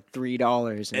being like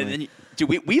 $3. And then, dude,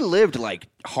 we lived like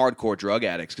hardcore drug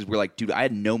addicts because we're like, dude, I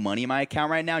had no money in my account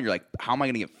right now. And you're like, how am I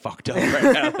gonna get fucked up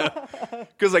right now?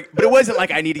 Because like, but it wasn't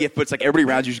like I need to get. It's like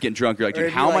everybody around you is getting drunk. You're like,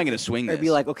 dude, how am I gonna swing this? It'd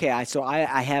be like, okay,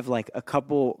 I have like a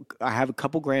couple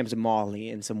grams of Molly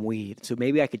and some weed, so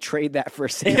maybe I could trade that for a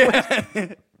sandwich.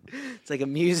 Yeah. It's like a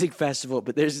music festival,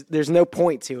 but there's no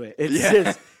point to it.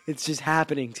 It's just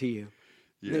happening to you.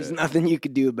 Yeah. There's nothing you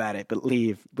could do about it but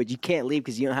leave. But you can't leave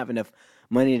because you don't have enough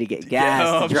money to get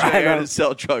gas to drive. I got to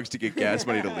sell drugs to get gas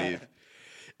money to leave.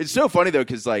 It's so funny though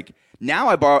because like now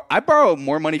I borrow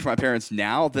more money from my parents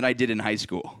now than I did in high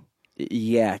school.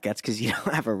 Yeah, that's because you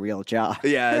don't have a real job.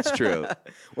 Yeah, that's true.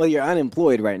 Well, you're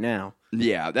unemployed right now.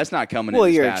 Yeah, that's not coming in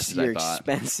as fast as I thought. Your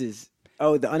expenses.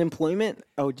 Oh, the unemployment?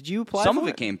 Oh, did you apply Some for of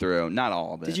it came through, not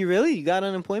all of it. Did you really? You got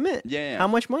unemployment? Yeah. How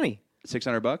much money?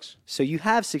 $600. So you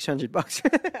have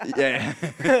 $600. Yeah.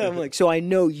 I'm like, so I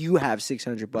know you have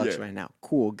 $600 right now.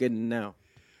 Cool, good to know.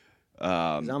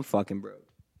 'Cause I'm fucking broke.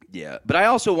 Yeah, but I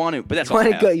also want to. But that's all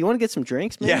I have. You want to get some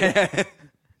drinks, man? Yeah.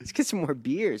 Let's get some more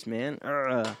beers, man.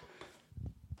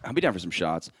 I'll be down for some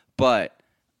shots, but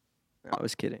I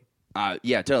was kidding.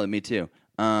 Yeah, totally. Me too.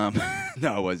 No,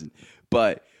 I wasn't.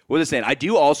 But what was I saying? I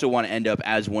do also want to end up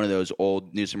as one of those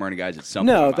old New Smyrna guys at some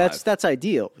point. No, that's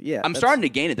ideal. Yeah, I'm starting to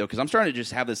gain it though because I'm starting to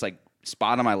just have this like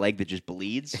spot on my leg that just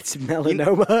bleeds. It's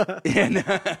melanoma.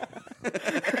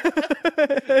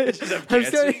 It's just I'm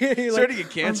starting to get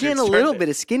cancer. I'm getting a little bit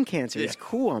of skin cancer. Yeah. It's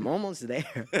cool. I'm almost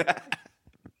there.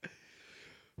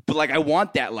 But like I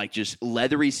want that like just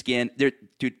leathery skin.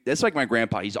 Dude, that's like my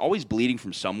grandpa. He's always bleeding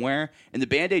from somewhere, and the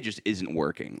Band-Aid just isn't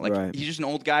working. Like he's just an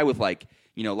old guy with like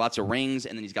lots of rings,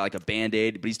 and then he's got like a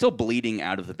Band-Aid, but he's still bleeding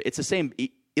out of the. It's the same.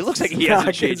 It looks like he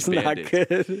hasn't changed Band-Aids.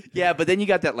 It's not good. Yeah, but then you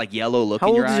got that like yellow look in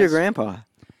your eyes. How old is your grandpa?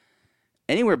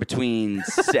 Anywhere between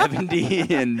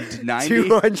 70 and 90.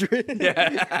 200.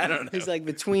 Yeah, I don't know. He's like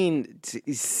between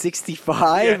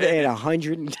 65 and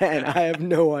 110. I have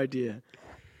no idea.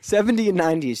 70 and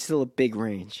 90 is still a big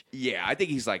range. Yeah, I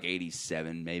think he's like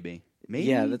 87, maybe.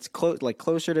 Yeah, that's like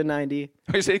closer to 90.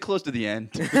 I say close to the end.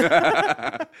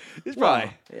 It's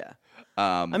probably. Yeah.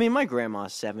 I mean, my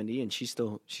grandma's 70, and she's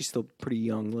still pretty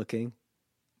young looking.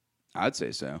 I'd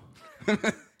say so.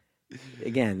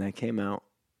 Again, that came out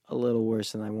a little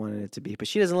worse than I wanted it to be, but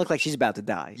she doesn't look like she's about to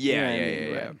die. Yeah,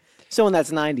 yeah. Someone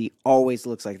that's 90 always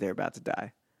looks like they're about to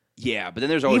die. Yeah, but then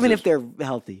there's always even if they're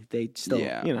healthy, they still,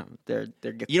 they're.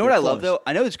 You know what I love though?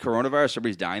 I know it's coronavirus,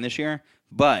 everybody's dying this year,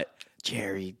 but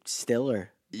Jerry Stiller.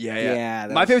 Yeah.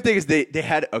 My favorite thing is they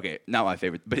had not my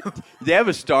favorite, but they have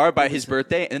a star by his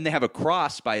birthday, and then they have a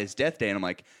cross by his death day, and I'm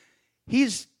like,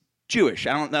 he's Jewish.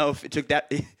 I don't know if it took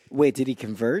that. Wait, did he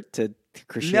convert to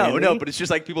Christianity? No, but it's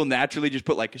just like people naturally just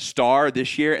put like star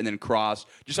this year and then cross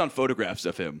just on photographs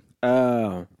of him.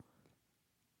 Oh.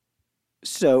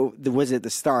 So was it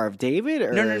the Star of David?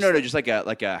 Or No, just like a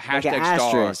hashtag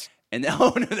star. And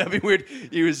no, that'd be weird.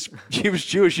 He was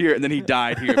Jewish here, and then he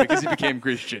died here because he became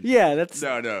Christian. Yeah, that's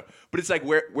no. But it's like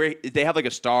where they have like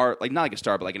a star, like not like a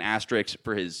star, but like an asterisk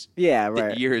for his the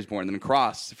year he was born, and then a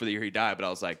cross for the year he died. But I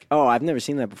was like, oh, I've never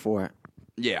seen that before.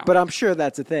 Yeah, but I'm sure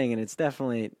that's a thing, and it's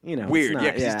definitely weird. It's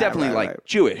yeah, because he's definitely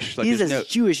Jewish. Like, he's as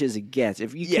Jewish as it gets.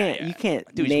 If you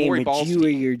can't Dude, name a Ballstein.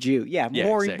 Jewier Jew. Yeah,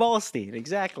 Maury exactly. Ballstein,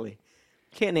 exactly.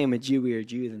 Can't name a Jewier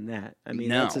Jew than that. I mean,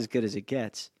 that's as good as it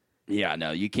gets. Yeah,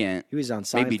 no, you can't. He was on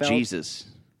Seinfeld. Maybe Jesus.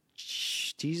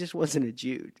 Jesus wasn't a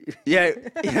Jew. Dude. Yeah.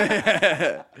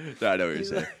 No, I know what you're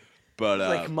saying. But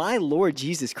like my Lord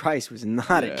Jesus Christ was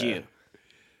not a Jew.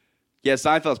 Yeah,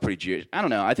 Seinfeld's pretty Jewish. I don't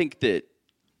know. I think that.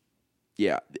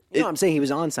 Yeah. No, I'm saying he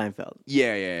was on Seinfeld.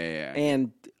 Yeah.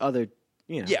 And other,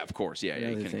 Yeah, of course. Yeah.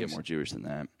 You couldn't things. get more Jewish than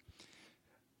that.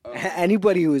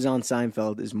 Anybody who was on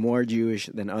Seinfeld is more Jewish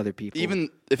than other people. Even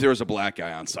if there was a black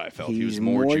guy on Seinfeld, he was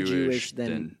more Jewish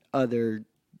than other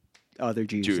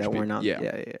Jews Jewish that people. were not.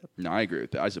 Yeah. No, I agree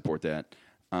with that. I support that.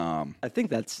 I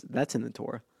think that's in the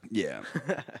Torah. Yeah.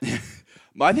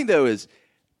 My thing though is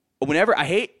whenever I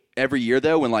hate every year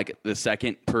though when like the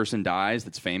second person dies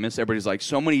that's famous, everybody's like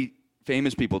so many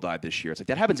famous people died this year. It's like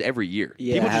that happens every year.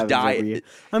 Yeah, People it just happens die. every year.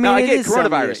 Now, I it get is some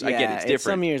coronavirus. years- I get yeah, it's different.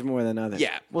 Some years more than others.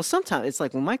 Yeah. Well, sometimes it's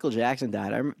like when Michael Jackson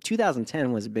died.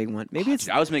 2010 was a big one. Maybe it's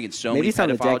Dude, I was making so maybe many it's on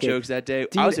the pedophile decade. jokes that day.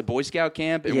 Dude, I was at Boy Scout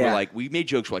camp, and yeah. we made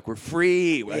jokes. We're like, we're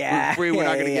free. We're, like, Yeah, we're free. We're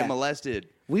not yeah, going to yeah. get molested.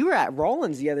 We were at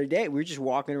Rollins the other day. We were just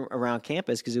walking around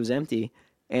campus because it was empty,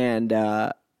 and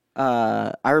I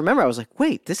remember I was like,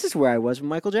 "Wait, this is where I was when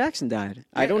Michael Jackson died."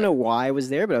 I don't know why I was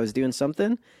there, but I was doing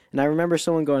something, and I remember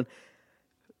someone going,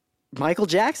 "Michael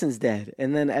Jackson's dead,"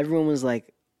 and then everyone was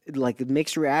like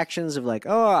mixed reactions of like,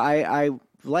 "Oh, I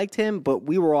liked him," but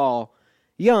we were all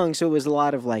young, so it was a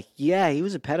lot of like, "Yeah, he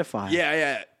was a pedophile."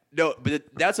 Yeah. No, but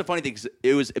that's the funny thing. 'Cause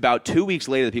it was about 2 weeks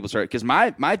later that people started. Because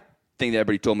my thing that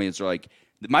everybody told me is like,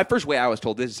 my first way I was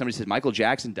told this is somebody said Michael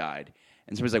Jackson died.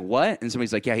 And somebody's like, what? And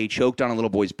somebody's like, yeah, he choked on a little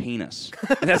boy's penis.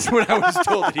 And that's when I was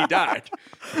told that he died.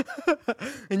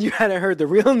 And you hadn't heard the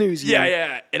real news yet.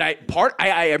 Yeah. And I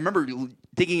remember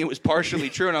thinking it was partially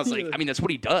true. And I was like, I mean, that's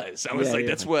what he does. I was Yeah, like, yeah.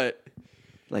 that's what.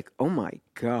 Like, oh my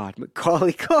God,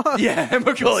 Macaulay Culkin. Yeah,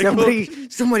 Macaulay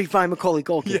Culkin. Somebody find Macaulay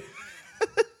Culkin.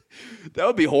 That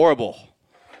would be horrible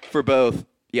for both.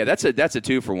 Yeah, that's a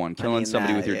 2-for-1. Killing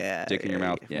somebody with your dick in your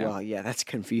mouth. Yeah. Well, yeah, that's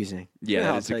confusing. Yeah,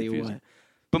 I'll that is tell you confusing. what.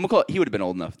 But Macaulay, he would have been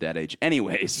old enough at that age.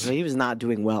 Anyways. So he was not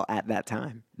doing well at that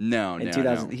time. No. In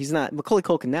 2000, he's not. Macaulay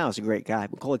Culkin now is a great guy.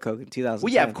 Macaulay Culkin, 2000.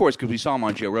 Well, yeah, of course, because we saw him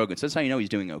on Joe Rogan. So that's how you know he's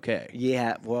doing okay.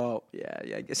 Yeah, well, yeah,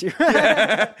 I guess you're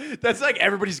right. That's like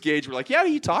everybody's gauge. We're like, yeah,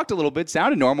 he talked a little bit,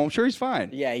 sounded normal. I'm sure he's fine.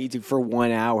 Yeah, he did for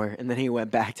 1 hour, and then he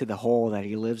went back to the hole that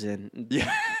he lives in.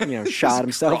 Yeah. Shot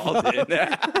himself. Crawled in.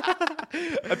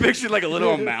 I pictured like a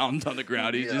little mound on the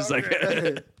ground. He's just like.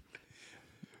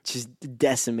 Just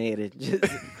decimated.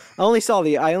 I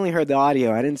only heard the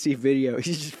audio. I didn't see video.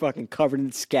 He's just fucking covered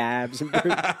in scabs and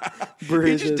He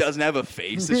bruises. just doesn't have a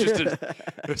face. It's just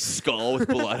a skull with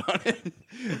blood on it.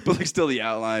 But like still the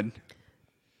outline.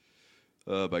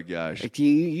 Oh my gosh. Like,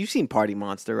 you've seen Party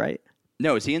Monster, right?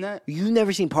 No, is he in that? You've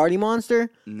never seen Party Monster?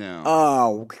 No.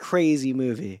 Oh, crazy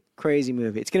movie. Crazy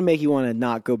movie. It's going to make you want to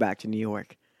not go back to New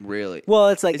York. Really? Well,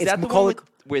 it's like Is it's that the Macaulay one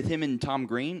with him and Tom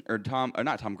Green or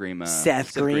not Tom Green?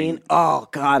 Seth Green. Oh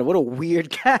God, what a weird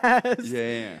cast.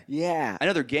 Yeah. Yeah. I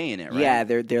know they're gay in it, right? Yeah,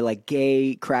 they're like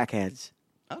gay crackheads.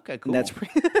 Okay, cool. That's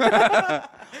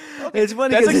it's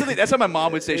funny. That's 'cause- like something. That's how my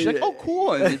mom would say. She's like, "Oh,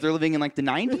 cool." And they're living in like the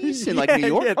 '90s in like New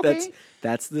York. Yeah, Okay.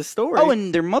 that's the story. Oh,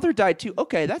 and their mother died too.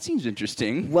 Okay, that seems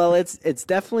interesting. Well, it's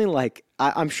definitely like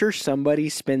I'm sure somebody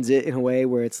spins it in a way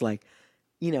where it's like,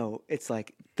 it's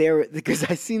like because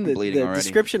I seen the bleeding already.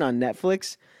 description on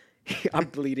Netflix. I'm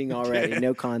bleeding already.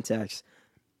 No context.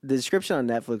 The description on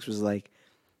Netflix was like,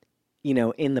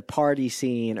 in the party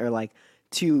scene or like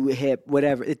too hip,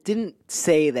 whatever. It didn't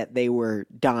say that they were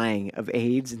dying of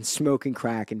AIDS and smoking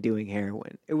crack and doing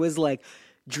heroin. It was like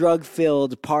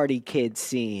drug-filled party kid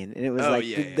scene, and it was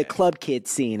the club kid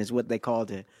scene is what they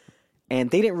called it. And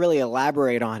they didn't really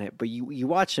elaborate on it, but you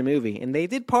watch the movie, and they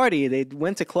did party. They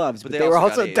went to clubs, but they were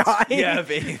also got AIDS. dying. Yeah, of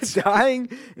AIDS. Dying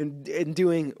and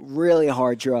doing really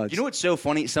hard drugs. You know what's so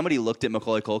funny? Somebody looked at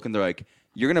Macaulay Culkin. They're like,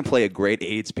 "You're gonna play a great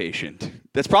AIDS patient."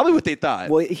 That's probably what they thought.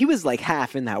 Well, he was like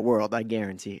half in that world, I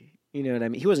guarantee. You know what I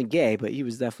mean? He wasn't gay, but he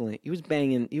was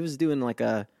banging. He was doing like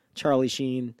a Charlie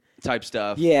Sheen type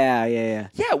stuff. Yeah.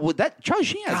 Yeah. Well, that Charlie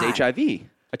Sheen has God. HIV.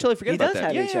 I totally forget He about does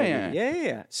that. have HIV.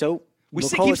 Yeah. So We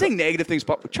Macaulay keep saying negative things,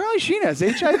 but Charlie Sheen has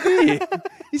HIV.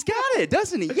 He's got it,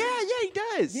 doesn't he? Yeah, he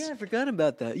does. Yeah, I forgot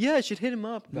about that. Yeah, I should hit him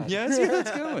up. Yeah, see how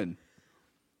that's going.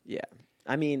 Yeah.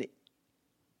 I mean,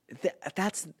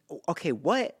 that's okay.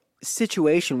 What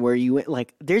situation where you went,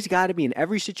 like, there's got to be in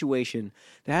every situation,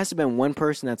 there has to be one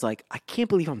person that's like, I can't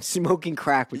believe I'm smoking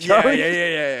crack with Charlie.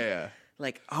 Yeah.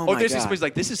 Like, oh my there's God. somebody's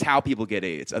like, this is how people get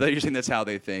AIDS. I thought you were saying that's how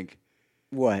they think.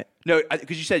 What? No,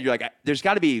 because you said you're like, there's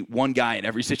got to be one guy in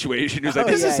every situation who's like,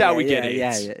 this is how we get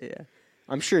AIDS. Yeah.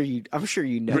 I'm sure you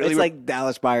know. Really? It's like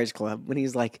Dallas Buyers Club when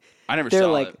he's like, I never they're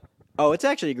saw like, it. oh, it's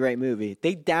actually a great movie.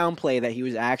 They downplay that he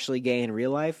was actually gay in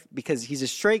real life because he's a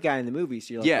straight guy in the movie.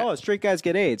 So you're like, oh, straight guys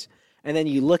get AIDS. And then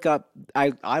you look up,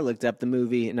 I looked up the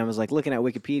movie and I was like looking at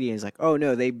Wikipedia and it's like, oh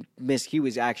no, he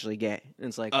was actually gay. And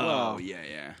it's like,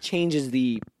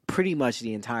 changes pretty much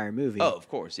the entire movie. Oh, of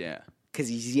course, yeah. Because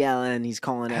he's yelling, he's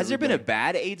calling Has there been a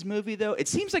bad AIDS movie, though? It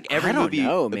seems like every movie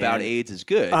about AIDS is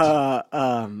good.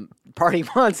 Party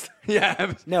Monster.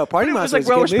 Yeah. No, Party Monster was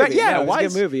like, a good movie. Yeah, it was a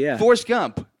good movie, yeah. Forrest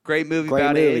Gump, great movie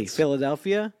about AIDS.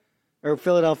 Philadelphia? Or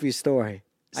Philadelphia Story.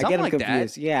 Something I get them like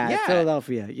confused. that. Yeah,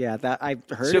 Philadelphia. Yeah, that I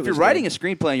heard. So if you're writing a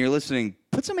screenplay and you're listening,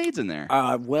 put some AIDS in there.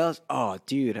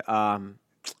 Dude,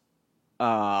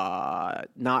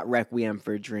 not Requiem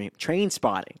for a Dream. Train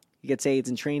Spotting. He gets AIDS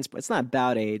in Train Spotting. It's not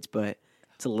about AIDS, but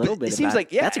It's a little bit. It seems like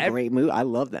that's a great movie. I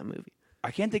love that movie. I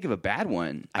can't think of a bad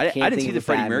one. I I can't didn't think see of the a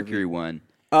Freddie bad Mercury one.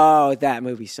 Oh, that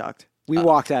movie sucked. We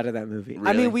walked out of that movie. I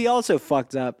Really? mean, we also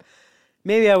fucked up.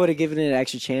 Maybe I would have given it an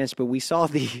extra chance, but we saw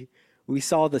the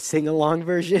sing along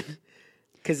version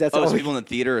because that's Oh, all so people in the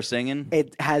theater are singing.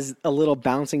 it has a little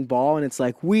bouncing ball, and it's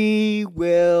like we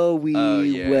will,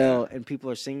 yeah. and people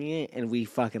are singing it, and we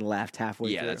fucking laughed halfway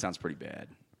Yeah, through. that sounds pretty bad.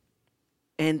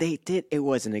 And they did. It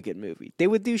wasn't a good movie. They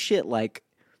would do shit like,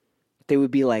 they'd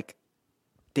be like,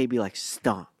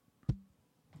 stomp.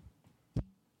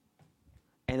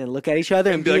 And then look at each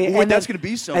other And be like, "Well, and that's then- gonna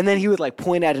be something." And then he would like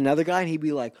point at another guy, and he'd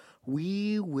be like,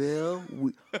 "We will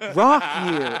rock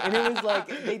you." And it was like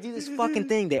they do this fucking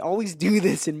thing. They always do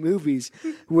this in movies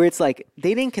where it's like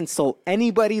they didn't consult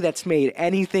anybody that's made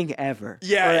anything ever.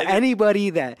 Yeah, or and-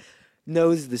 anybody that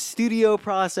knows the studio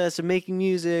process of making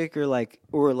music or like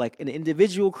an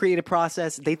individual creative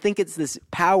process. They think it's this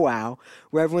powwow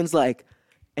where everyone's like,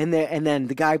 and then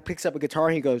the guy picks up a guitar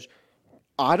and he goes,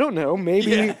 I don't know,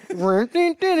 maybe, Yeah.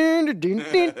 and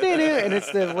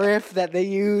it's the riff that they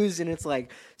use, and it's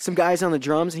like some guys on the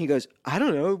drums, and he goes, I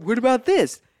don't know, what about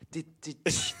this? We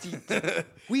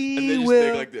And they just will,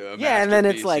 make, like, the yeah, and then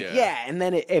it's masterpiece, like, yeah. yeah, and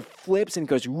then it flips and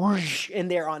goes whoosh,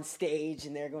 and they're on stage,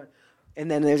 and they're going,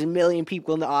 and then there's a million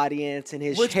people in the audience, and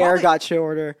his Well, it's hair probably- got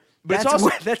shorter. But it's That's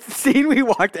also- that's the scene we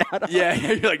walked out of. Yeah,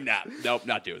 you're like, nah, nope,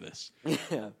 not doing this.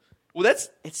 Yeah. Well, It's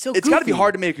so It's got to be goofy.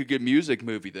 hard to make a good music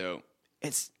movie, though.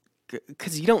 It's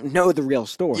because you don't know the real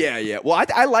story. Yeah, yeah. Well,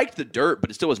 I liked The Dirt, but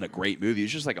it still wasn't a great movie. It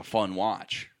was just like a fun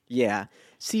watch. Yeah.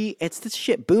 See, it's the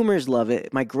shit. Boomers love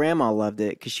it. My grandma loved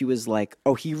it because she was like,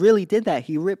 "Oh, he really did that.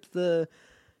 He ripped the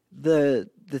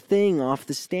thing off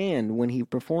the stand when he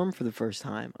performed for the first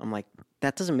time." I'm like,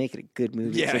 that doesn't make it a good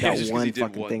movie. Yeah, It's yeah, like just that 'cause one he did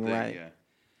fucking one thing right. Yeah.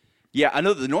 Yeah, I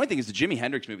know. The annoying thing is the Jimi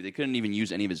Hendrix movie. They couldn't even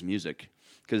use any of his music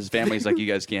because his family's like, "You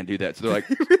guys can't do that." So they're like,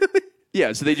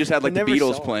 "Yeah." So they just had like the never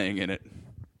Beatles saw it. playing in it.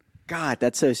 God,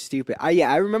 that's so stupid.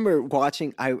 I remember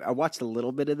watching. I watched a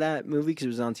little bit of that movie because it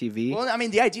was on TV. Well, I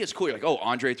mean, the idea is cool. You're like, "Oh,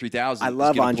 Andre 3000." I is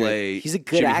love gonna Andre. Play He's a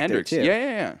good Jimi actor, Hendrix. too. Yeah, yeah,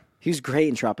 yeah. He was great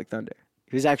in Tropic Thunder.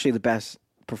 He was actually the best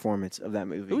performance of that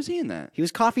movie. Who was he in that? He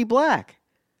was Coffee Black.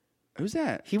 Who's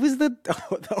that? He was the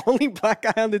only black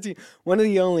guy on the team. One of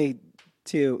the only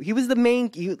two. He was the main.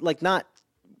 Not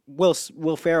Will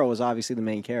Ferrell was obviously the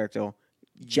main character.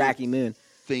 Jackie Moon.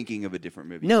 Thinking of a different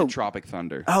movie. No. You said Tropic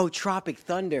Thunder. Oh, Tropic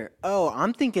Thunder. Oh,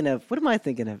 I'm thinking of what am I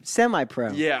thinking of?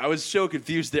 Semi-pro. Yeah, I was so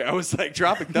confused there. I was like,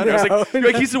 Tropic Thunder. I was No, like, you're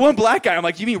like, he's the one black guy. I'm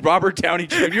like, you mean Robert Downey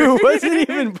Jr.? Who wasn't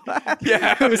even black.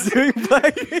 Yeah. I was doing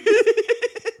black.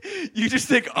 You just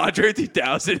think Andre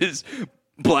 3000 is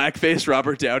blackface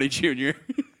Robert Downey Jr. You're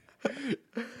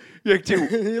like, dude,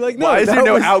 You're like, no, why is there that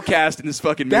no was- outcast in this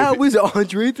fucking movie? That was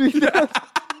Andre 3000.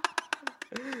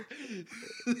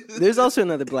 There's also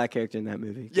another black character in that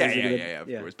movie. yeah, There's a yeah, bit yeah, of-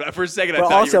 of course. But for a second, I But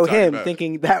thought also you were talking him about,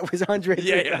 thinking that was Andre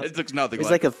 3000. Yeah, yeah, it looks nothing It's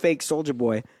like like a fake Soldier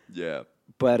Boy. Yeah.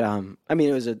 But I mean,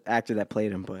 it was an actor that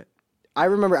played him. But I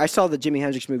remember I saw the Jimi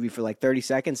Hendrix movie for like 30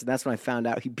 seconds, and that's when I found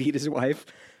out he beat his wife,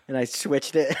 and I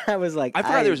switched it. I was like, I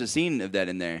forgot there was a scene of that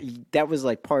in there. that was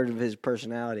like part of his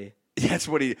personality. That's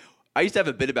what he. I used to have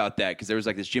a bit about that because there was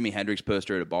like this Jimi Hendrix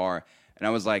poster at a bar, and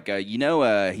I was like,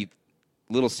 he.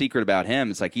 Little secret about him.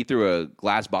 It's like he threw a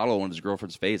glass bottle at one of his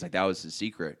girlfriend's face. Like that was his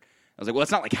secret. I was like, well,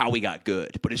 it's not like how he got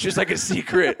good, but it's just like a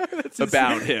secret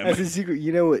about him. That's a secret.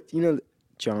 You know what? You know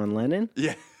John Lennon?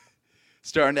 Yeah,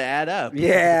 starting to add up.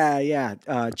 Yeah.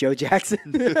 Joe Jackson.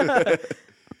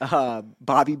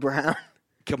 Bobby Brown.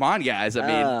 Come on, guys.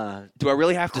 I Uh, mean, do I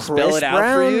really have to spell Chris it out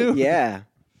Brown? for you? Yeah.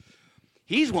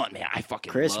 He's one man. I fucking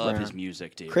Chris love Brown. his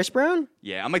music, dude. Chris Brown?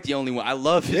 Yeah, I'm like the only one. I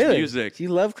love his Really? music. Do you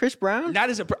love Chris Brown? Not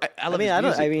as a. I love I mean, his I don't.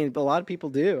 music. I mean, a lot of people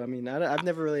do. I mean, I've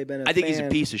never really been. I think he's a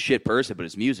piece of shit person, but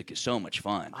his music is so much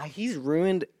fun. He's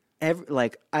ruined every.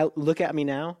 Like, I look at me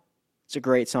now. It's a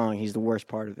great song. He's the worst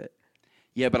part of it.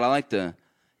 Yeah, but I like the.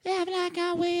 Yeah, like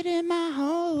I waited my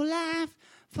whole life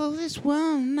for this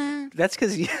one night. That's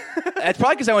because That's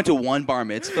probably because I went to one bar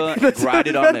mitzvah and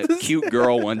grinded on a cute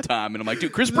girl one time, and I'm like,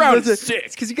 dude, Chris Brown is sick.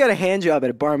 It's because you got a hand job at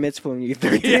a bar mitzvah when you're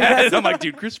 13. Yeah, and I'm like,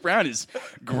 dude, Chris Brown is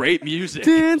great music.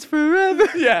 Dance forever.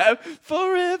 Yeah,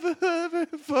 forever, ever,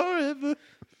 forever.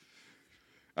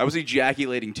 I was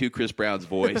ejaculating to Chris Brown's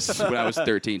voice when I was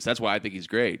 13, so that's why I think he's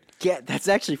great. Yeah, that's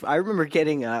actually. I remember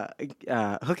getting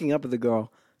hooking up with a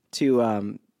girl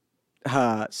to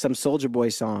some Soldier Boy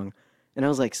song, and I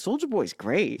was like, Soldier Boy's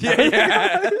great.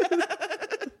 Yeah.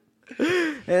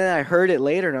 And then I heard it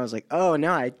later, and I was like, oh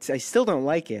no, I still don't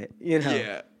like it. You know,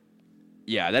 Yeah.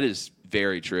 Yeah, that is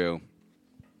very true.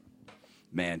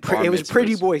 Man, it was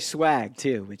Pretty Boy swag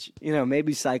too, which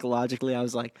maybe psychologically I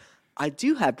was like, I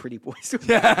do have pretty boys. Oh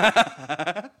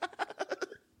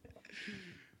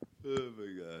my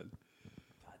god.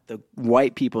 The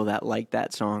white people that like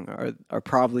that song are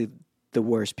probably the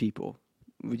worst people.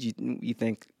 Would you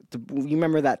think? You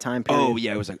remember that time period? Oh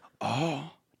yeah, it was like,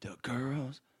 oh, the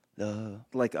girls love.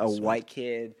 Like a white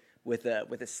kid with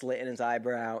a slit in his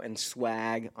eyebrow and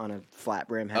swag on a flat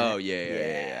brim hat. Oh,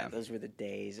 yeah. Those were the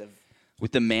days of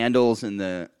With the mandals and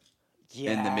the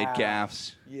mid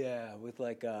calves. Yeah, with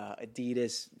like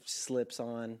Adidas slips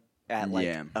on at like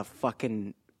Yeah. a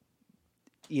fucking,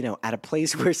 at a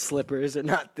place where slippers are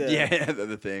not the Yeah,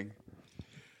 the thing.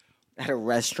 at a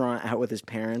restaurant out with his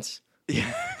parents.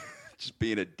 Yeah, just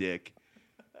being a dick.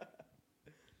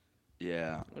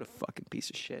 Yeah. What a fucking piece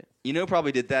of shit. You know who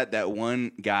probably did that? That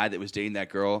one guy that was dating that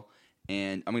girl.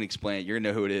 And I'm going to explain it. You're going to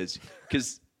know who it is.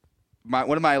 Because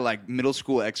one of my like middle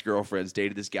school ex-girlfriends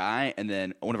dated this guy. And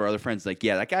then one of our other friends like,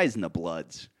 yeah, that guy's in the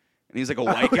Bloods. And he's like a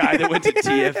white guy that went to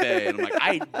TFA. And I'm like,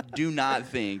 I do not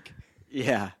think.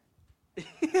 Yeah.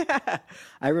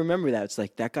 I remember that. It's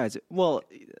like, that guy's... Well,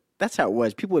 that's how it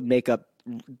was. People would make up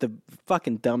the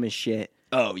fucking dumbest shit.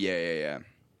 Oh, yeah.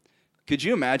 Could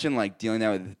you imagine like dealing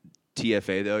that with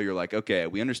TFA, though? You're like, okay,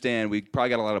 we understand. We probably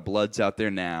got a lot of Bloods out there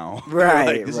now.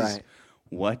 Right, like, this is- right.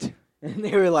 what? And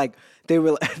they're like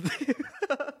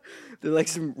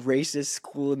some racist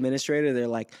school administrator. They're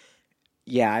like,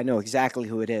 yeah, I know exactly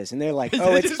who it is. And they're like,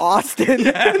 oh, it's Austin.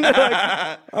 And they're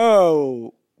like,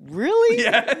 oh, really?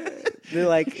 Yeah. They're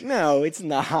like, no, it's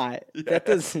not. That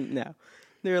doesn't, no.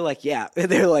 They're like, yeah.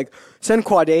 They're like, send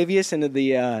Quadavius into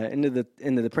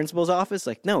the principal's office.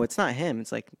 Like, no, it's not him.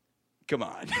 It's like, Come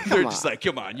on. They're just like,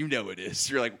 come on, you know it is.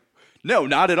 You're like, no,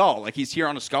 not at all. Like, he's here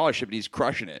on a scholarship and he's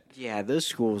crushing it. yeah, those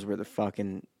schools were the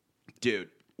fucking Dude,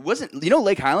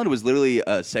 Lake Highland was literally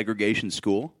a segregation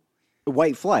school?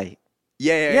 white flight.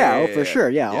 Yeah, For sure.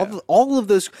 Yeah. All of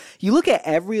those. You look at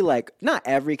every, like, not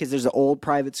every, because there's the old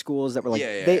private schools that were like,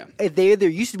 there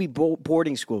used to be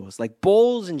boarding schools, like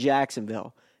Bowles in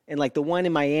Jacksonville, and like the one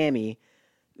in Miami,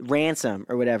 Ransom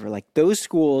or whatever. Like those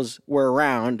schools were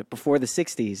around before the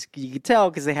 60s. You could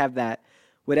tell because they have that,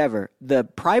 whatever. The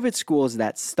private schools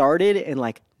that started in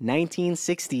like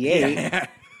 1968. Yeah.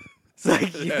 It's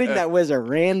like, you think that was a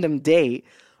random date.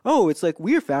 Oh, it's like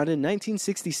we were founded in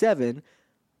 1967.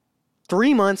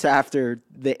 3 months after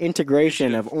the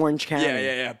integration of Orange County.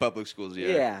 Yeah. Public schools,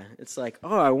 Yeah, it's like,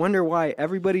 oh, I wonder why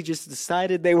everybody just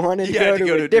decided they wanted to Yeah,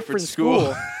 go to a different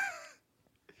school.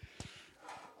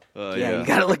 Yeah. You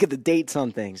got to look at the dates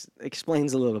on things.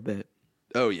 Explains a little bit.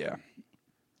 Oh, yeah.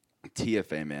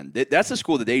 TFA, man. That's the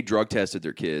school that they drug tested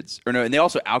their kids. Or no, and they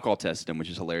also alcohol tested them, which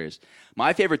is hilarious.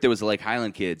 My favorite, though, was the Lake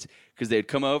Highland kids because they'd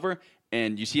come over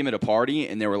and you see them at a party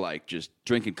and they were like just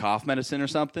drinking cough medicine or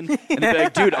something. And they'd be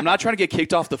like, dude, I'm not trying to get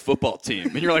kicked off the football team.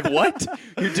 And you're like, what?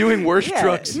 You're doing worse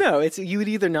drugs. No, it's you would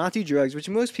either not do drugs, which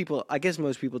I guess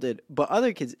most people did, but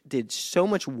other kids did so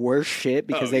much worse shit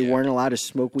because they weren't allowed to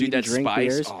smoke weed Dude, and that drink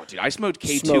spice. beers. Oh, dude, I smoked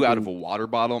K2 Smoking. out of a water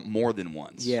bottle more than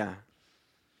once. Yeah.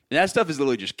 And that stuff is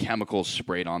literally just chemicals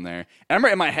sprayed on there. And I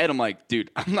remember in my head, I'm like,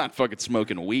 dude, I'm not fucking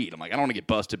smoking weed. I'm like, I don't want to get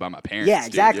busted by my parents. Yeah, dude.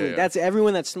 exactly. Yeah. That's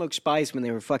everyone that smoked spice when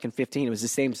they were fucking 15. It was the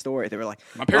same story. They were like,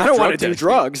 My I parents don't want to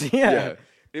drug do tested. drugs. Yeah.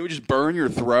 It would just burn your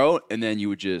throat, and then you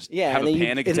would just have and a then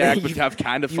panic and then attack, but have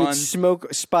kind of you would fun.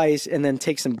 smoke spice and then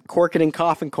take some Corkin and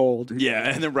cough and cold.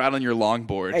 Yeah, and then ride on your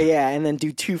longboard. Yeah, and then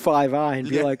do 2.5i and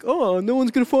be like, oh, no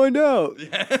one's going to find out.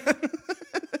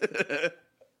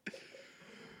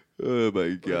 Oh,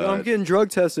 my God. I'm getting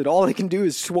drug tested. All I can do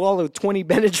is swallow 20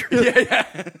 Benadryl.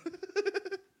 Yeah.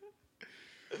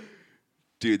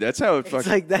 Dude, that's how it It's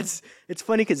fucking... like it's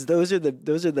funny because those are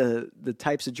the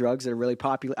types of drugs that are really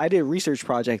popular. I did a research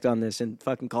project on this in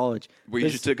fucking college. Where you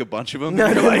just took a bunch of them? No,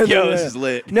 You're no, like, no, yo, no, this no. is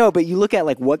lit. No, but you look at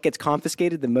like what gets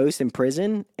confiscated the most in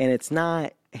prison, and it's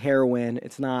not heroin,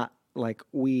 it's not like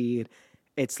weed,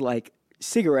 it's like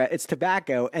cigarette, it's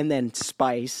tobacco, and then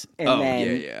spice, and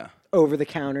then yeah. over the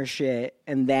counter shit,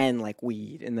 and then like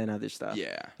weed, and then other stuff.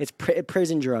 Yeah. It's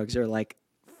prison drugs are like,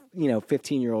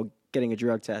 15-year-old getting a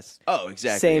drug test. Oh,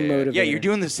 exactly. Same yeah. motivator. Yeah, you're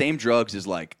doing the same drugs as,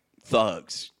 like,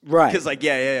 thugs. Right. Because, like,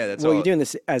 yeah, that's Well, all. you're doing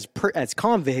this as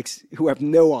convicts who have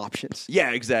no options.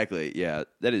 Yeah, exactly. Yeah,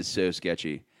 that is so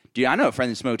sketchy. Dude, I know a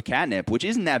friend that smoked catnip, which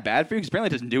isn't that bad for you because apparently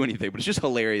it doesn't do anything, but it's just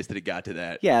hilarious that it got to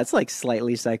that. Yeah, it's like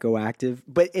slightly psychoactive,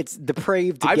 but it's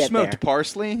depraved to I've get smoked there.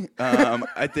 parsley.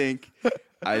 I think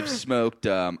I've smoked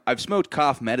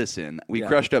cough medicine. We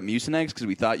crushed up Mucinex because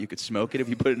we thought you could smoke it if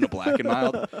you put it in a Black and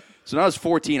Mild. So when I was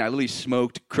 14, I literally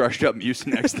smoked crushed up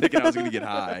Mucinex thinking I was going to get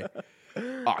high.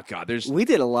 Oh God, there's. We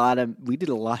did a lot of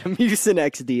Mucin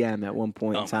XDM at one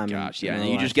point Oh in time. my gosh, in yeah, our and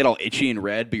you life. just get all itchy and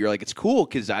red, but you're like, it's cool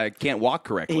because I can't walk And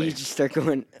correctly. you just start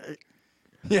going,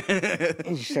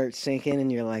 and you start sinking,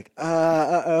 and you're like,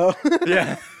 oh.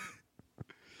 Yeah.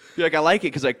 You're like, I like it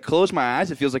because I close my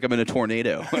eyes, it feels like I'm in a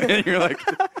tornado. And you're like,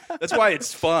 that's why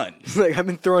it's fun. It's like I've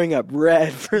been throwing up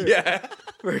red for Yeah.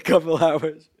 for a couple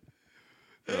hours.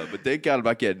 But they got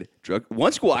about getting drunk.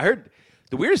 One school, I heard,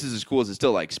 the weirdest is the schools that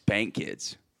still like spank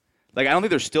kids. Like, I don't think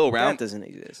they're still around. That doesn't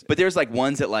exist. But there's like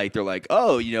ones that like, they're like,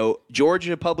 oh, you know,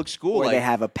 Georgia public school. Or like, they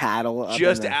have a paddle. Up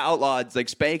just in the, outlawed like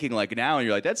spanking like now. And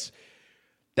you're like, that's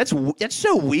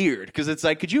so weird. Because it's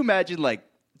like, could you imagine like,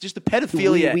 just the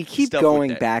pedophilia. We keep stuff going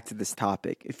with that. back to this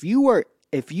topic. If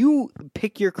you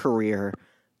pick your career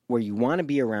where you want to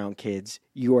be around kids,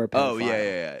 you are a pedophile. Oh,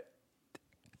 yeah.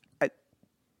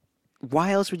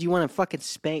 Why else would you want to fucking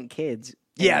spank kids?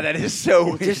 Yeah, and- that is so and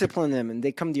weird. discipline them, and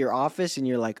they come to your office, and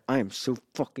you're like, I am so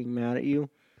fucking mad at you.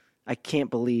 I can't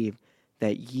believe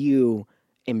that you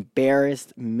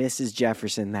embarrassed Mrs.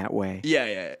 Jefferson that way.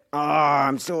 Yeah. Oh,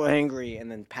 I'm so angry, and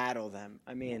then paddle them.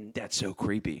 I mean, That's so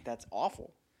creepy. that's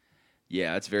awful.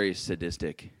 Yeah, it's very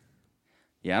sadistic.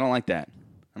 Yeah, I don't like that.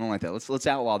 Let's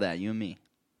outlaw that, you and me.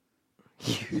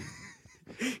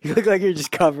 You look like you're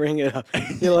just covering it up.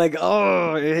 You're like,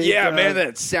 oh, Yeah, man,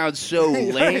 that sounds so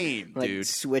lame, like dude.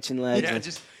 switching legs. Yeah, and-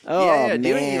 just oh, yeah. Do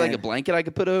you man. need like a blanket I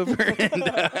could put over?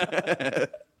 And,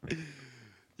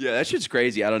 yeah, that shit's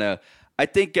crazy. I don't know. I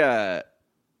think there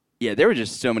were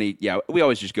just so many. Yeah, we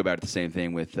always just go back to the same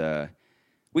thing with.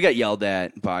 We got yelled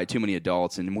at by too many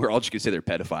adults, and we're all just gonna say they're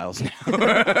pedophiles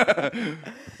now.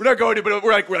 We're not going to, but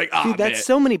we're like, ah, Dude, that's man.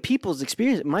 so many people's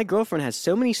experience. My girlfriend has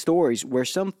so many stories where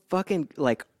some fucking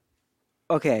like.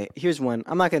 Okay, here's one.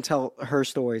 I'm not gonna tell her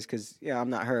stories because I'm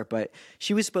not her. But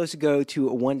she was supposed to go to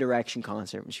a One Direction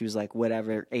concert, and she was like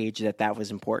whatever age that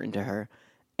was important to her,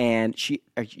 and she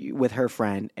with her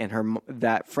friend, and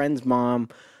that friend's mom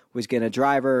was gonna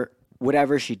drive her.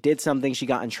 Whatever, she did something. She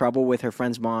got in trouble with her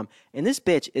friend's mom, and this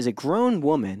bitch is a grown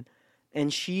woman,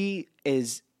 and she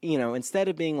is instead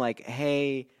of being like,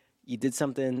 hey, you did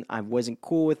something, I wasn't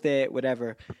cool with it,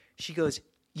 whatever, she goes,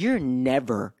 you're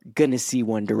never gonna see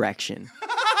One Direction.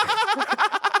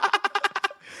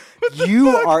 You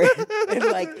are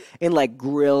and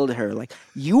grilled her like,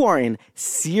 you are in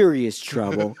serious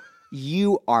trouble.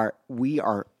 We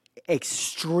are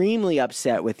extremely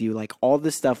upset with you, like all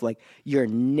this stuff, like you're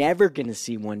never gonna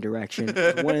see One Direction.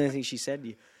 One of the things she said to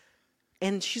you,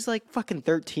 and she's like fucking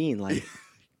 13, like.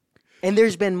 And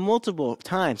there's been multiple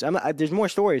times. There's more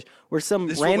stories where some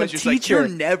This random woman's just like, teacher. you're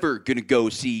never gonna go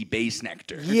see Bass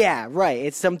Nectar. Yeah, right.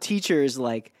 It's some teachers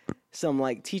like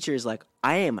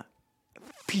I am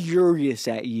furious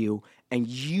at you, and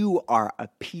you are a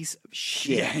piece of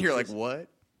shit. Yeah, and you're like, what?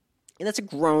 And that's a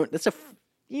grown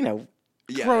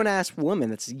ass woman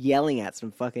that's yelling at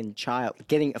some fucking child,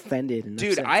 getting offended. And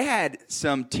Dude, upset. I had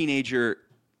some teenager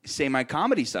say my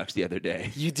comedy sucks the other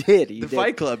day. You did. The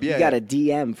Fight Club, yeah. You got a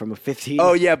DM from a 15.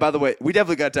 Oh yeah, by the way, we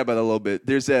definitely got to talk about that a little bit.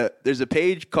 There's a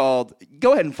page called.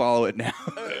 Go ahead and follow it now.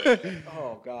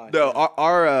 Oh god. No,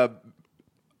 our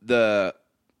the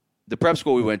prep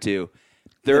school we went to,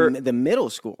 The middle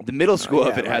school. the middle school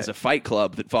of yeah, it has right. a fight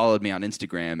club that followed me on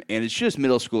Instagram, and it's just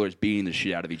middle schoolers beating the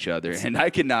shit out of each other, and I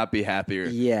could not be happier.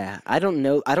 Yeah, I don't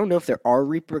know if there are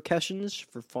repercussions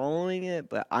for following it,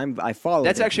 but I follow.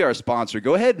 That's actually our sponsor.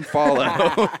 Go ahead and follow.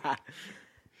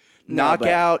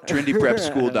 Knockout Trendy Prep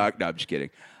School Doc. No, I'm just kidding.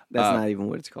 That's not even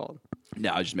what it's called. No,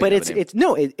 I was just But making up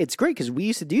a name. it's great because we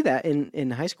used to do that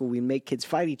in high school. We make kids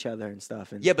fight each other and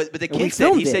stuff. And, Yeah, but the and we kid said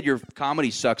filmed he it. said your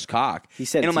comedy sucks cock. He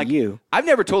said and I'm to like, you. I've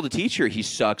never told a teacher he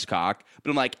sucks cock, but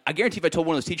I'm like, I guarantee if I told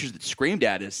one of those teachers that screamed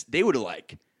at us, they would have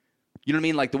like, you know what I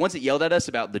mean? Like the ones that yelled at us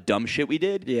about the dumb shit we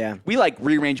did. Yeah. We like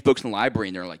rearranged books in the library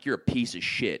and they're like, you're a piece of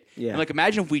shit. Yeah. I'm like,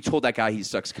 imagine if we told that guy he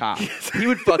sucks cock. He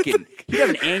would fucking, he'd have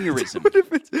an aneurysm. What if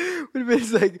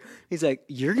it's like he's like,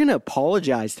 you're gonna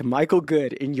apologize to Michael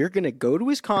Good and you're gonna go to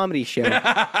his comedy show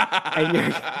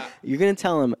and you're gonna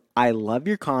tell him I love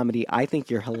your comedy, I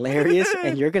think you're hilarious,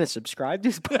 and you're gonna subscribe to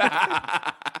his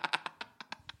podcast.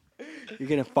 You're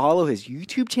gonna follow his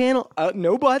YouTube channel.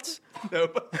 No buts. No,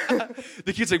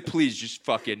 the kid's like, please just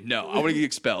fucking, no. I want to get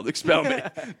expelled. Expel me.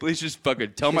 Please just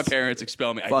fucking tell my parents,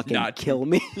 expel me. I did Fucking not kill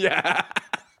me. Yeah.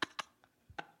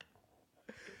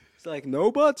 It's like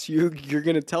no buts. You're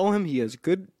gonna tell him he has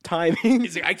good timing.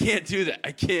 He's like, I can't do that.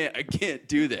 I can't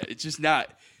do that. It's just not.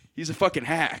 He's a fucking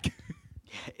hack.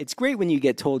 It's great when you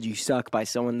get told you suck by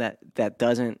someone that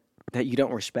you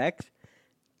don't respect.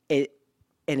 It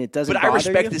it doesn't But I bother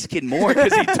respect you. this kid more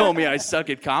because he told me I suck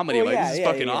at comedy. Well, I'm like, yeah, this is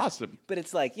yeah, fucking yeah. awesome. But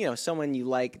it's like, someone you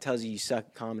like tells you suck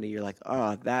at comedy. You're like,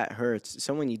 oh, that hurts.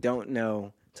 Someone you don't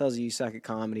know tells you suck at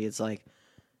comedy. It's like,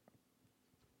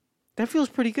 that feels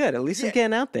pretty good. At least it's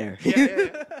getting out there.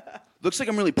 Looks like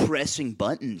I'm really pressing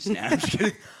buttons now. I'm just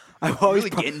kidding. I've I'm always,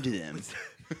 really getting to them.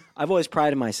 I've always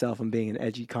prided myself on being an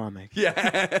edgy comic.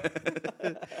 Yeah.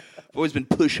 I've always been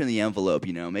pushing the envelope,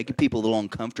 making people a little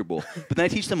uncomfortable. But then I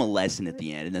teach them a lesson at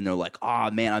the end, and then they're like,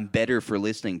 oh, man, I'm better for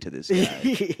listening to this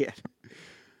guy.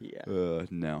 Yeah.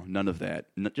 No, none of that.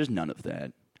 Just none of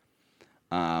that.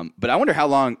 But I wonder how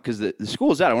long, because the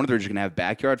school's out. I wonder if they're just going to have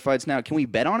backyard fights now. Can we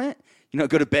bet on it? Go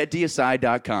to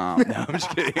betdsi.com. No, I'm just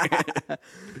kidding.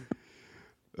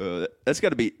 That's got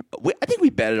to be. I think we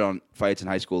betted on fights in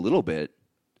high school a little bit.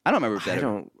 I don't remember if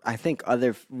that. I think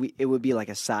it would be like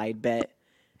a side bet.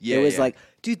 Yeah, it was yeah. like,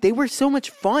 dude, they were so much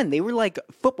fun. They were like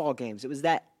football games. It was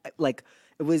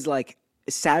like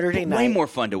Saturday night. Way more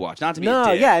fun to watch. Not to be a No,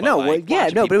 dick, yeah, but no, like, yeah,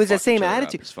 watching no, but it people was the fuck same each other up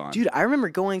attitude. is fun. Dude, I remember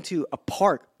going to a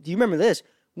park. Do you remember this?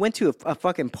 Went to a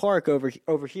fucking park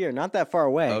over here, not that far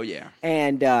away. Oh, yeah.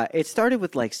 And it started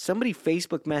with like somebody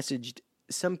Facebook messaged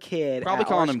some kid. Probably at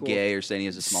calling our him school. gay or saying he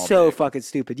has a small So dick. fucking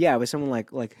stupid. Yeah, it was someone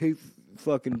like hey,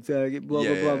 fucking faggot, blah,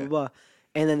 Yeah, blah, blah, yeah. blah, blah.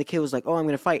 And then the kid was like, oh, I'm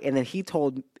going to fight. And then he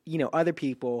told, other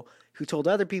people who told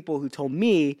other people who told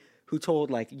me, who told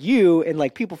like you and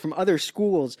like people from other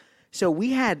schools. So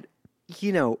we had,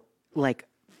 like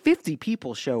 50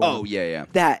 people show up. Oh, yeah.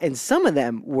 And some of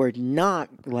them were not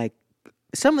like,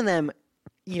 some of them,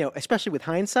 especially with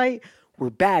hindsight, were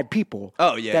bad people.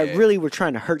 Oh, yeah, That yeah. really were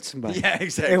trying to hurt somebody. Yeah,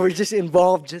 exactly. And were just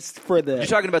involved just for the. You're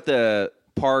talking about the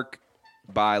park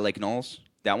by Lake Knowles?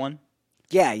 That one?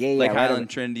 Yeah. Like right Highland over-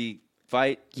 Trinity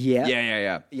fight? Yeah.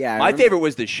 Yeah. Yeah, I My remember- favorite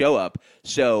was the show up.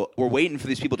 So we're waiting for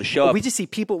these people to show up. We just see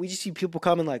people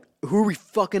coming like, who are we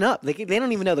fucking up? They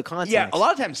don't even know the context. Yeah, a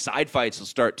lot of times side fights will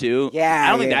start too. Yeah, I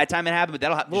don't think yeah. that time it happened, but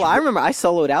that'll happen. Well, I remember I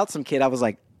soloed out some kid. I was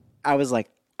like,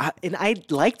 and I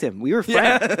liked him. We were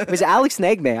friends. Yeah. It was Alex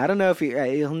Negme. I don't know if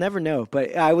he'll never know,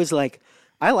 but I was like,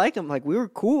 I like him. Like we were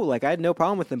cool. Like I had no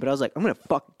problem with him. But I was like, I'm gonna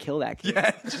fucking kill that kid.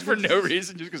 Yeah, just for no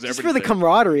reason, just because Just for the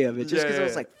camaraderie of it. Just because Yeah, I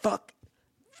was yeah. like,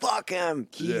 fuck him.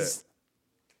 He's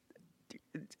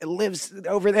lives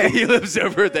over there. He lives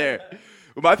over there.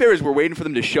 Well, my favorite is we're waiting for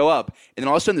them to show up, and then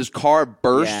all of a sudden this car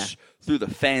bursts through the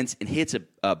fence and hits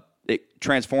a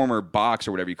transformer box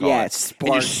or whatever you call it. Yeah, it And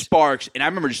sparks. just sparks. And I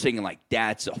remember just thinking, like,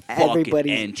 that's a fucking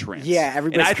Everybody- entrance. yeah, And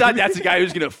everybody's I thought that's the guy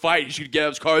who's going to fight. He should get out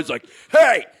of his car. He's like,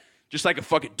 hey! Just like a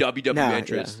fucking WWE No,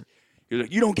 entrance. yeah. He was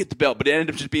like, you don't get the belt. But it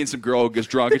ended up just being some girl who gets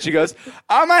drunk. And she goes,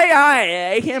 oh my God,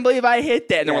 I can't believe I hit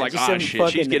that. And then we're like, just oh some shit, she's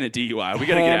fucking getting a DUI. We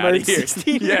got to get out hammered of here.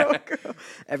 16-year-old girl.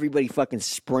 Everybody fucking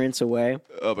sprints away.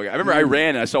 Oh my God. I remember I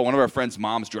ran and I saw one of our friends'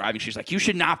 moms driving. She's like, you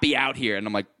should not be out here. And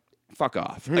I'm like, fuck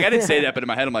off. Like, I didn't say that, but in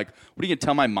my head, I'm like, what are you going to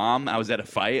tell my mom I was at a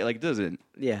fight? Like, it doesn't.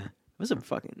 Yeah, that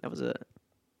was a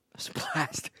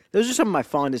blast. Those are some of my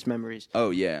fondest memories.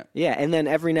 Oh, yeah. Yeah, and then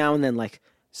every now and then, like,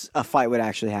 a fight would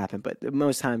actually happen, but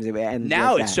most times it would end.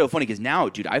 Now like it's that. so funny because now,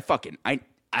 dude, I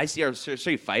see our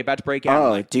fight about to break out. Oh,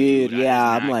 I'm like, dude, that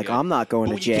yeah. is I'm not like, good. I'm not going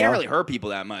But to jail. You can't really hurt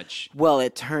people that much. Well,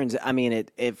 it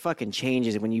fucking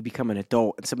changes when you become an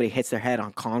adult and somebody hits their head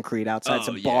on concrete outside Oh,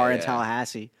 some yeah, bar in yeah.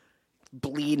 Tallahassee,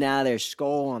 bleeding out of their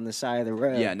skull on the side of the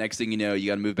road. Yeah, next thing you know, you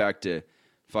got to move back to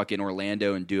fucking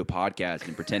Orlando and do a podcast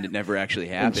and pretend it never actually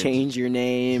and happened. change your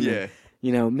name. Yeah. And,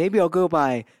 maybe I'll go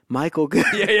by Michael Good.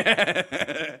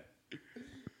 Yeah.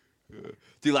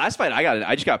 Dude, last fight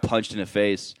I just got punched in the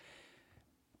face,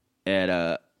 and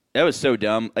that was so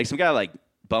dumb. Like some guy like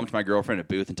bumped my girlfriend at a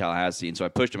booth in Tallahassee, and so I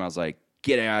pushed him. I was like,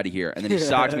 "Get out of here!" And then he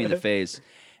socked me in the face,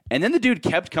 and then the dude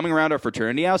kept coming around our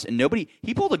fraternity house, and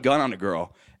he pulled a gun on a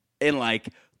girl, and like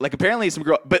apparently some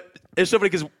girl, but it's so funny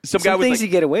because some guy Some was things like,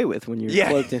 you get away with when you're Yeah.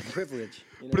 cloaked in privilege.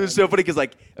 But it was so funny because,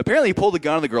 like, apparently he pulled a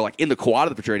gun on the girl, like, in the quad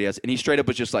of the fraternity house, and he straight up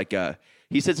was just like,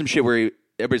 he said some shit where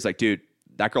everybody's like, dude,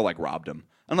 that girl, like, robbed him.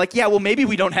 I'm like, yeah, well, maybe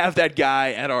we don't have that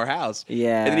guy at our house.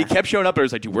 Yeah. And then he kept showing up, and I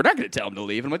was like, dude, we're not going to tell him to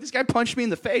leave. And I'm like, this guy punched me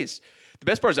in the face. The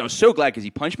best part is I was so glad because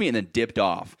he punched me and then dipped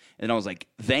off. And I was like,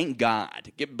 thank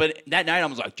God. But that night I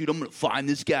was like, dude, I'm going to find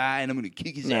this guy, and I'm going to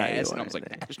kick his No, you ass. And I weren't. was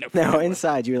like, there's no No, fucking way.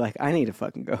 inside you're like, I need to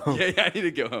fucking go home. Yeah, I need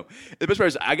to go home. The best part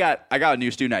is I got a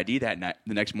new student ID that night,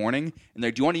 the next morning, and they're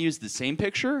like, do you want to use the same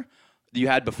picture that you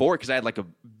had before? Because I had like a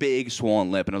big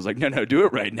swollen lip, and I was like, no, do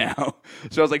it right now.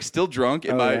 So I was like still drunk,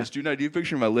 and my yeah. student ID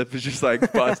picture, my lip is just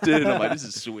like busted, and I'm like, this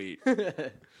is sweet.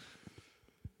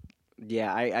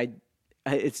 Yeah,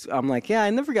 I'm like, yeah,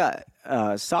 I never got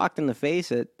socked in the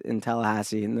face in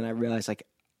Tallahassee, and then I realized like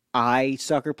I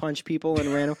sucker punch people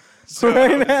in random.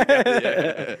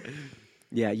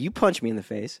 Yeah, you punched me in the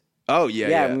face. Oh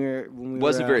yeah. when we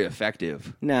Wasn't were, very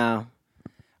effective. No.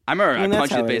 I remember I mean, I that's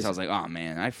punched you in how the it face. is. I was like, oh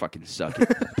man, I fucking suck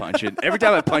at punching. Every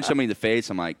time I punch somebody in the face,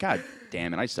 I'm like, God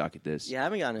damn it, I suck at this. Yeah, I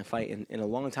haven't gotten in a fight in a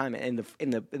long time, and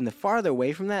the farther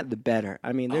away from that, the better.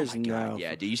 I mean, there's oh my God, no.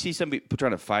 yeah. Do you see some people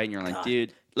trying to fight, and you're like, dude,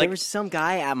 There like, was some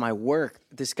guy at my work.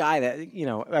 This guy that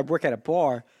I work at a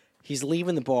bar. He's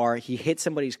leaving the bar. He hit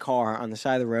somebody's car on the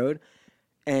side of the road,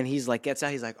 and he's like, gets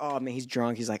out. He's like, oh man, he's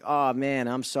drunk. He's like, oh man,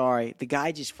 I'm sorry. The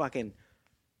guy just fucking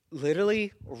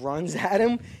literally runs at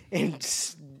him and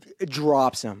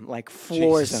drops him, like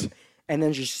floors Jesus. him, and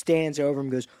then just stands over him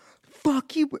and goes,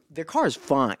 fuck you. Their car's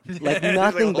fine. Like Like a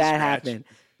nothing little bad scratch. happened.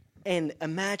 And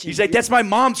imagine he's like, that's my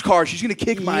mom's car. She's gonna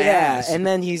kick my ass. and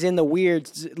then he's in the weird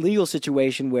legal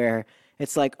situation where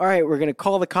it's like, all right, we're going to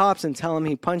call the cops and tell him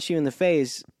he punched you in the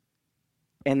face.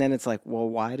 And then it's like, well,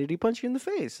 why did he punch you in the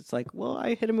face? It's like, well,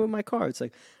 I hit him with my car. It's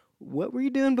like, what were you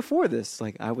doing before this?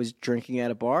 Like, I was drinking at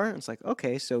a bar. It's like,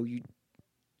 okay, so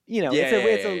so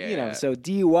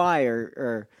DUI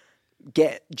or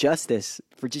get justice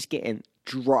for just getting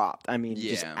dropped. I mean,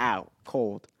 just Yeah. out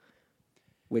cold.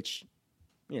 Which,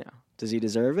 does he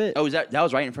deserve it? Oh, that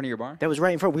was right in front of your bar? That was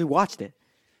right in front. We watched it.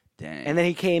 Dang. And then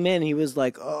he came in. He was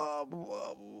like, and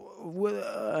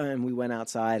we went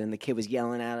outside, and the kid was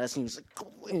yelling at us. And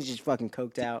he was just fucking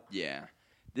coked out. Yeah.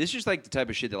 This is just like the type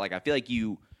of shit that, like, I feel like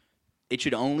it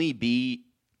should only be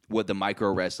what the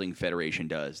Micro Wrestling Federation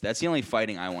does. That's the only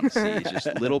fighting I want to see. It's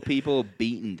just little people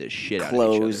beating the shit out of each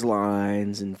other.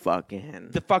 Clotheslines and fucking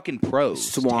The fucking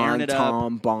pros. tearing it up.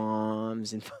 swanton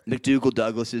bombs and McDougal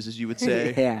Douglases, as you would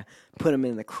say. yeah, put him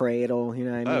in the cradle. You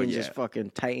know what I mean? Oh, yeah. Just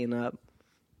fucking tighten up.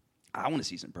 I want to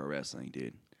see some pro wrestling,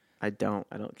 dude. I don't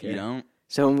care. You don't?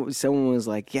 Someone was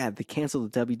like, "Yeah, they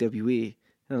canceled the WWE," and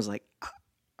I was like,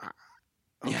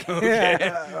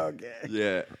 Okay. "Okay."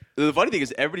 Yeah. The funny thing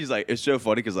is, everybody's like, it's so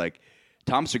funny because, like,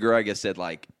 Tom Segura, I guess, said,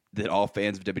 like, that all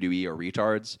fans of WWE are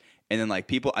retards. And then, like,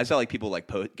 I saw, like, people, like,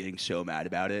 getting so mad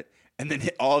about it. And then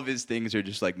all of his things are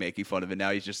just, like, making fun of it.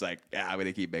 Now he's just like, yeah, I'm going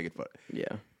to keep making fun. Yeah.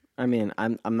 I mean,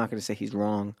 I'm not going to say he's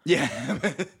wrong. Yeah.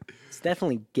 It's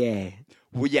definitely gay.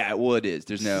 Well, yeah, well, it is.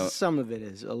 There's no. Some of it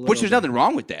is. A little Which there's bit. nothing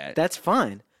wrong with that. That's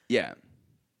fine. Yeah.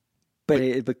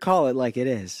 But call it like it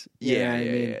is. You know Yeah, what I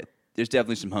mean? yeah. There's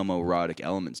definitely some homoerotic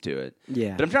elements to it.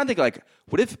 Yeah. But I'm trying to think, like,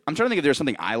 I'm trying to think if there's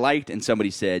something I liked and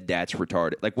somebody said that's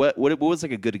retarded. Like, what was,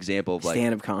 like, a good example of, like.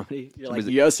 Stand-up comedy. You're like, somebody's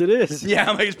like- yes, it is. Yeah,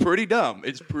 I'm like, it's pretty dumb.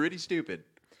 It's pretty stupid.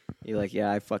 You're like, yeah,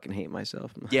 I fucking hate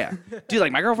myself. Yeah. Dude,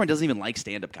 like, my girlfriend doesn't even like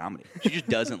stand-up comedy. She just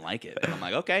doesn't like it. And I'm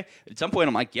like, okay. At some point,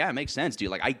 I'm like, yeah, it makes sense, dude.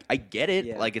 Like, I get it.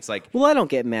 Yeah. Like, it's like, Well, I don't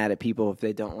get mad at people if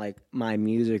they don't like my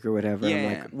music or whatever. I'm Yeah.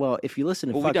 like, well, if you listen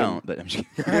to well, we fucking... don't. But I'm just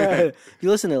if you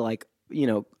listen to, like,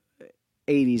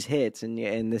 80s hits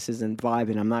and this isn't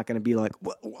vibing, I'm not going to be like,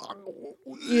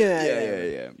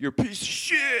 yeah. You're a piece of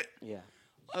shit. Yeah.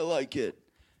 I like it.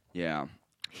 Yeah.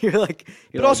 You're like...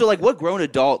 But also, like, what grown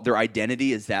adult, their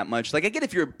identity is that much? Like, I get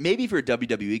if you're a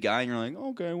WWE guy and you're like,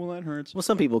 okay, well, that hurts. Well,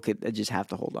 some people could just have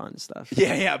to hold on to stuff.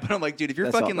 Yeah, but I'm like, dude, if you're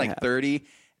That's all fucking, they like, have. 30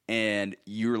 and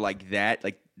you're like, that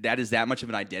is that much of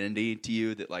an identity to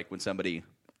you that, like, when somebody...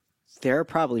 There are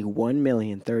probably 1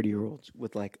 million 30-year-olds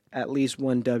with, like, at least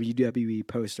one WWE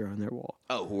poster on their wall.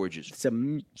 Oh, who are just It's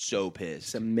a so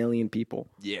pissed. million people.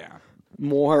 Yeah.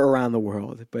 More around the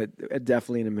world, but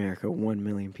definitely in America, 1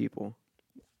 million people.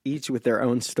 Each with their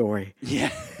own story. Yeah.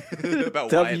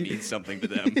 About why it means something to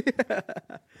them.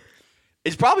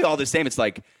 It's probably all the same. It's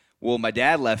like, well, my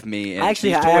dad left me, and Actually,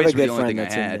 these I have toys a were good the only friend thing I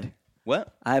that's had. into-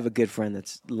 What? I have a good friend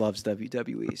that loves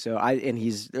WWE, and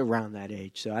he's around that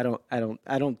age. So I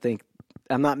don't think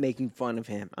I'm not making fun of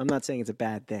him. I'm not saying it's a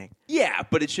bad thing. Yeah,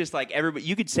 but it's just like everybody.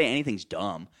 You could say anything's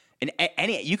dumb, and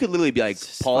any you could literally be like,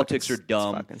 It's politics fucking- are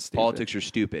dumb, it's fucking stupid. politics are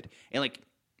stupid, and like,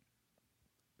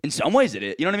 in some ways it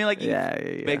is. You know what I mean? Like,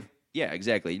 Yeah. yeah,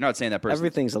 exactly. You're not saying that person.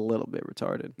 Everything's a little bit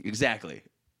retarded. Exactly.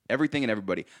 Everything and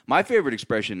everybody. My favorite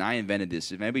expression, I invented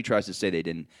this. If anybody tries to say they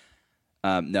didn't,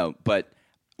 no. But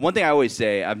one thing I always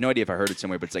say, I have no idea if I heard it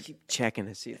somewhere, but it's like, Keep checking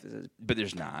to see if this is but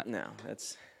there's not. no.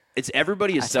 That's It's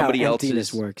everybody is That's how somebody emptiness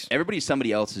else's. works. Everybody's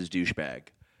somebody else's douchebag.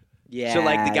 yeah. So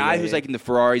like the guy yeah, who's yeah. like in the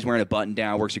Ferraris wearing a button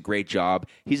down, works a great job.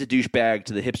 He's a douchebag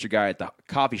to the hipster guy at the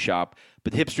coffee shop.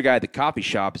 But the hipster guy at the coffee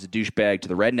shop is a douchebag to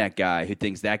the redneck guy who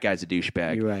thinks that guy's a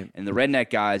douchebag. You're right. And the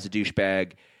redneck guy is a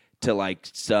douchebag to like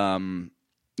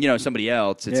somebody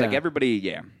else. It's like Yeah. everybody,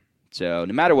 yeah. So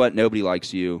no matter what, nobody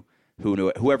likes you.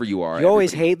 whoever you are. You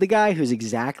always everybody- hate the guy who's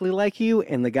exactly like you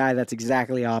and the guy that's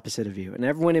exactly opposite of you. And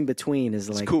everyone in between is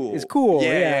like, cool. It's cool.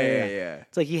 Yeah.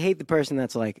 It's like you hate the person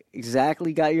that's like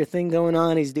exactly got your thing going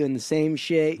on. He's doing the same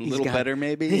shit. A little better,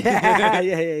 maybe.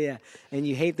 Yeah. And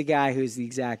you hate the guy who's the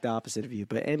exact opposite of you.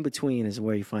 But in between is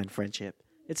where you find friendship.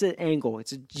 It's an angle.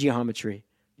 It's a geometry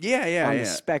Yeah. on the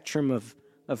spectrum of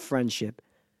friendship.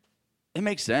 It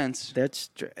makes sense.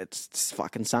 It's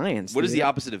fucking science. What is dude. the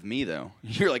opposite of me, though?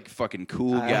 You're like fucking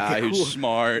cool guy cool. who's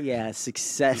smart. Yeah,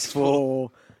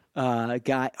 successful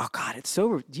guy. Oh God, it's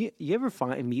so. Do you ever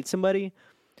meet somebody,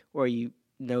 or you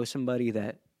know somebody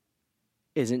that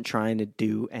isn't trying to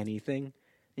do anything,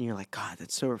 and you're like, God,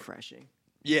 that's so refreshing.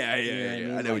 Yeah. what I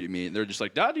mean? I know what you mean. They're just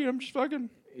like, nah, dude, I'm just fucking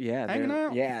Yeah, hanging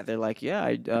out. Yeah, they're like, yeah,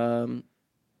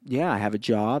 I have a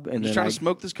job, and I'm just then trying to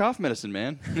smoke this cough medicine,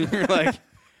 man. You're like,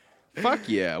 fuck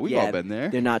yeah, we've all been there.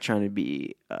 They're not trying to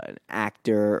be an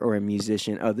actor or a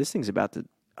musician. Oh, this thing's about to.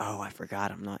 Oh, I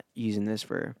forgot. I'm not using this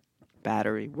for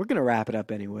battery. We're gonna wrap it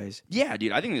up anyways. Yeah,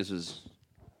 dude, I think this is.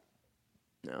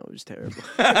 No, it was terrible.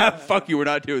 Fuck you, we're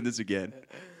not doing this again.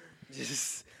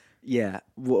 Yeah,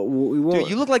 we won't. Dude,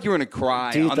 you look like you were going to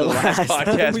cry Dude, on the the last last time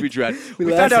podcast we- we tried. we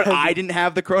We found last out time- I didn't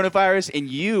have the coronavirus, and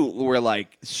you were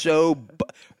like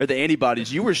or the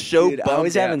antibodies. You were so Dude, bummed I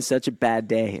was out. having such a bad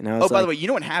day, and I was Oh, by like, the way, you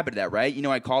know what happened to that, right? You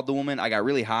know, I called the woman. I got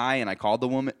really high, and I called the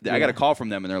woman. I got a call from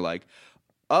them, and they're like,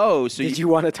 "Oh, so did you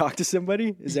want to talk to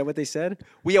somebody? Is that what they said?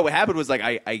 Well, yeah, what happened was like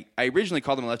I originally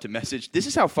called them and left a message. This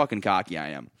is how fucking cocky I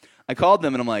am. I called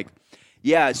them and I'm like,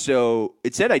 yeah, so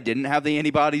it said I didn't have the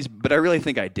antibodies, but I really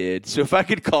think I did. So if I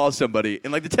could call somebody,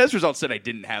 and like the test results said I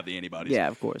didn't have the antibodies. Yeah,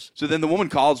 of course. So then the woman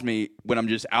calls me when I'm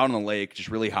just out on the lake, just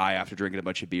really high after drinking a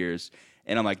bunch of beers.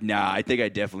 And I'm like, nah, I think I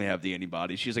definitely have the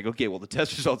antibodies. She's like, okay, well, the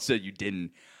test results said you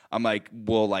didn't. I'm like,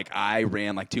 well, like I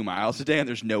ran like 2 miles a day, and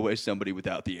there's no way somebody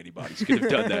without the antibodies could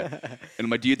have done that. And I'm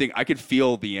like, do you think I could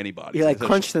feel the antibodies? You're like, I thought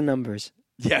crunch the numbers.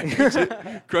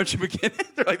 yeah, crunch them again.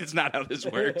 They're like, that's not how this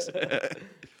works.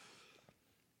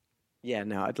 Yeah,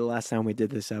 no. The last time we did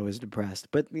this, I was depressed,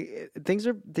 but things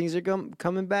are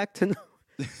coming back to.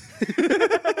 You're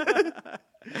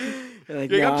like, You're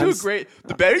like, "No, I'm doing great.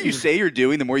 The better you say you're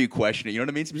doing, the more you question it. You know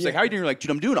what I mean? It's like, how are you doing? You're like,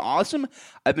 dude, I'm doing awesome.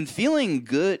 I've been feeling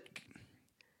good.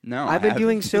 No, I've been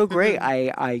doing so great.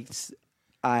 I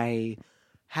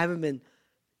haven't been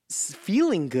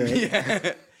feeling good.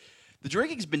 Yeah. The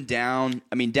drinking's been down.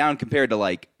 I mean, down compared to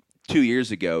like 2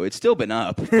 years ago. It's still been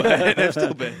up, but it's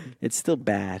still been. It's still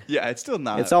bad. Yeah, it's still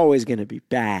not. It's always going to be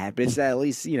bad, but it's at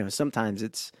least, sometimes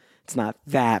it's not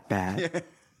that bad.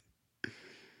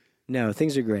 No,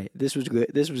 things are great. This was good.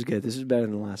 This was good. This was better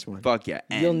than the last one. Fuck yeah.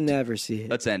 You'll End. never see it.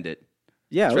 Let's end it.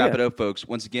 Yeah, Let's wrap it up, folks.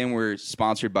 Once again, we're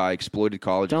sponsored by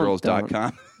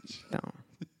ExploitedCollegeGirls.com.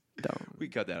 Don't. We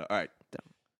cut that out. All right.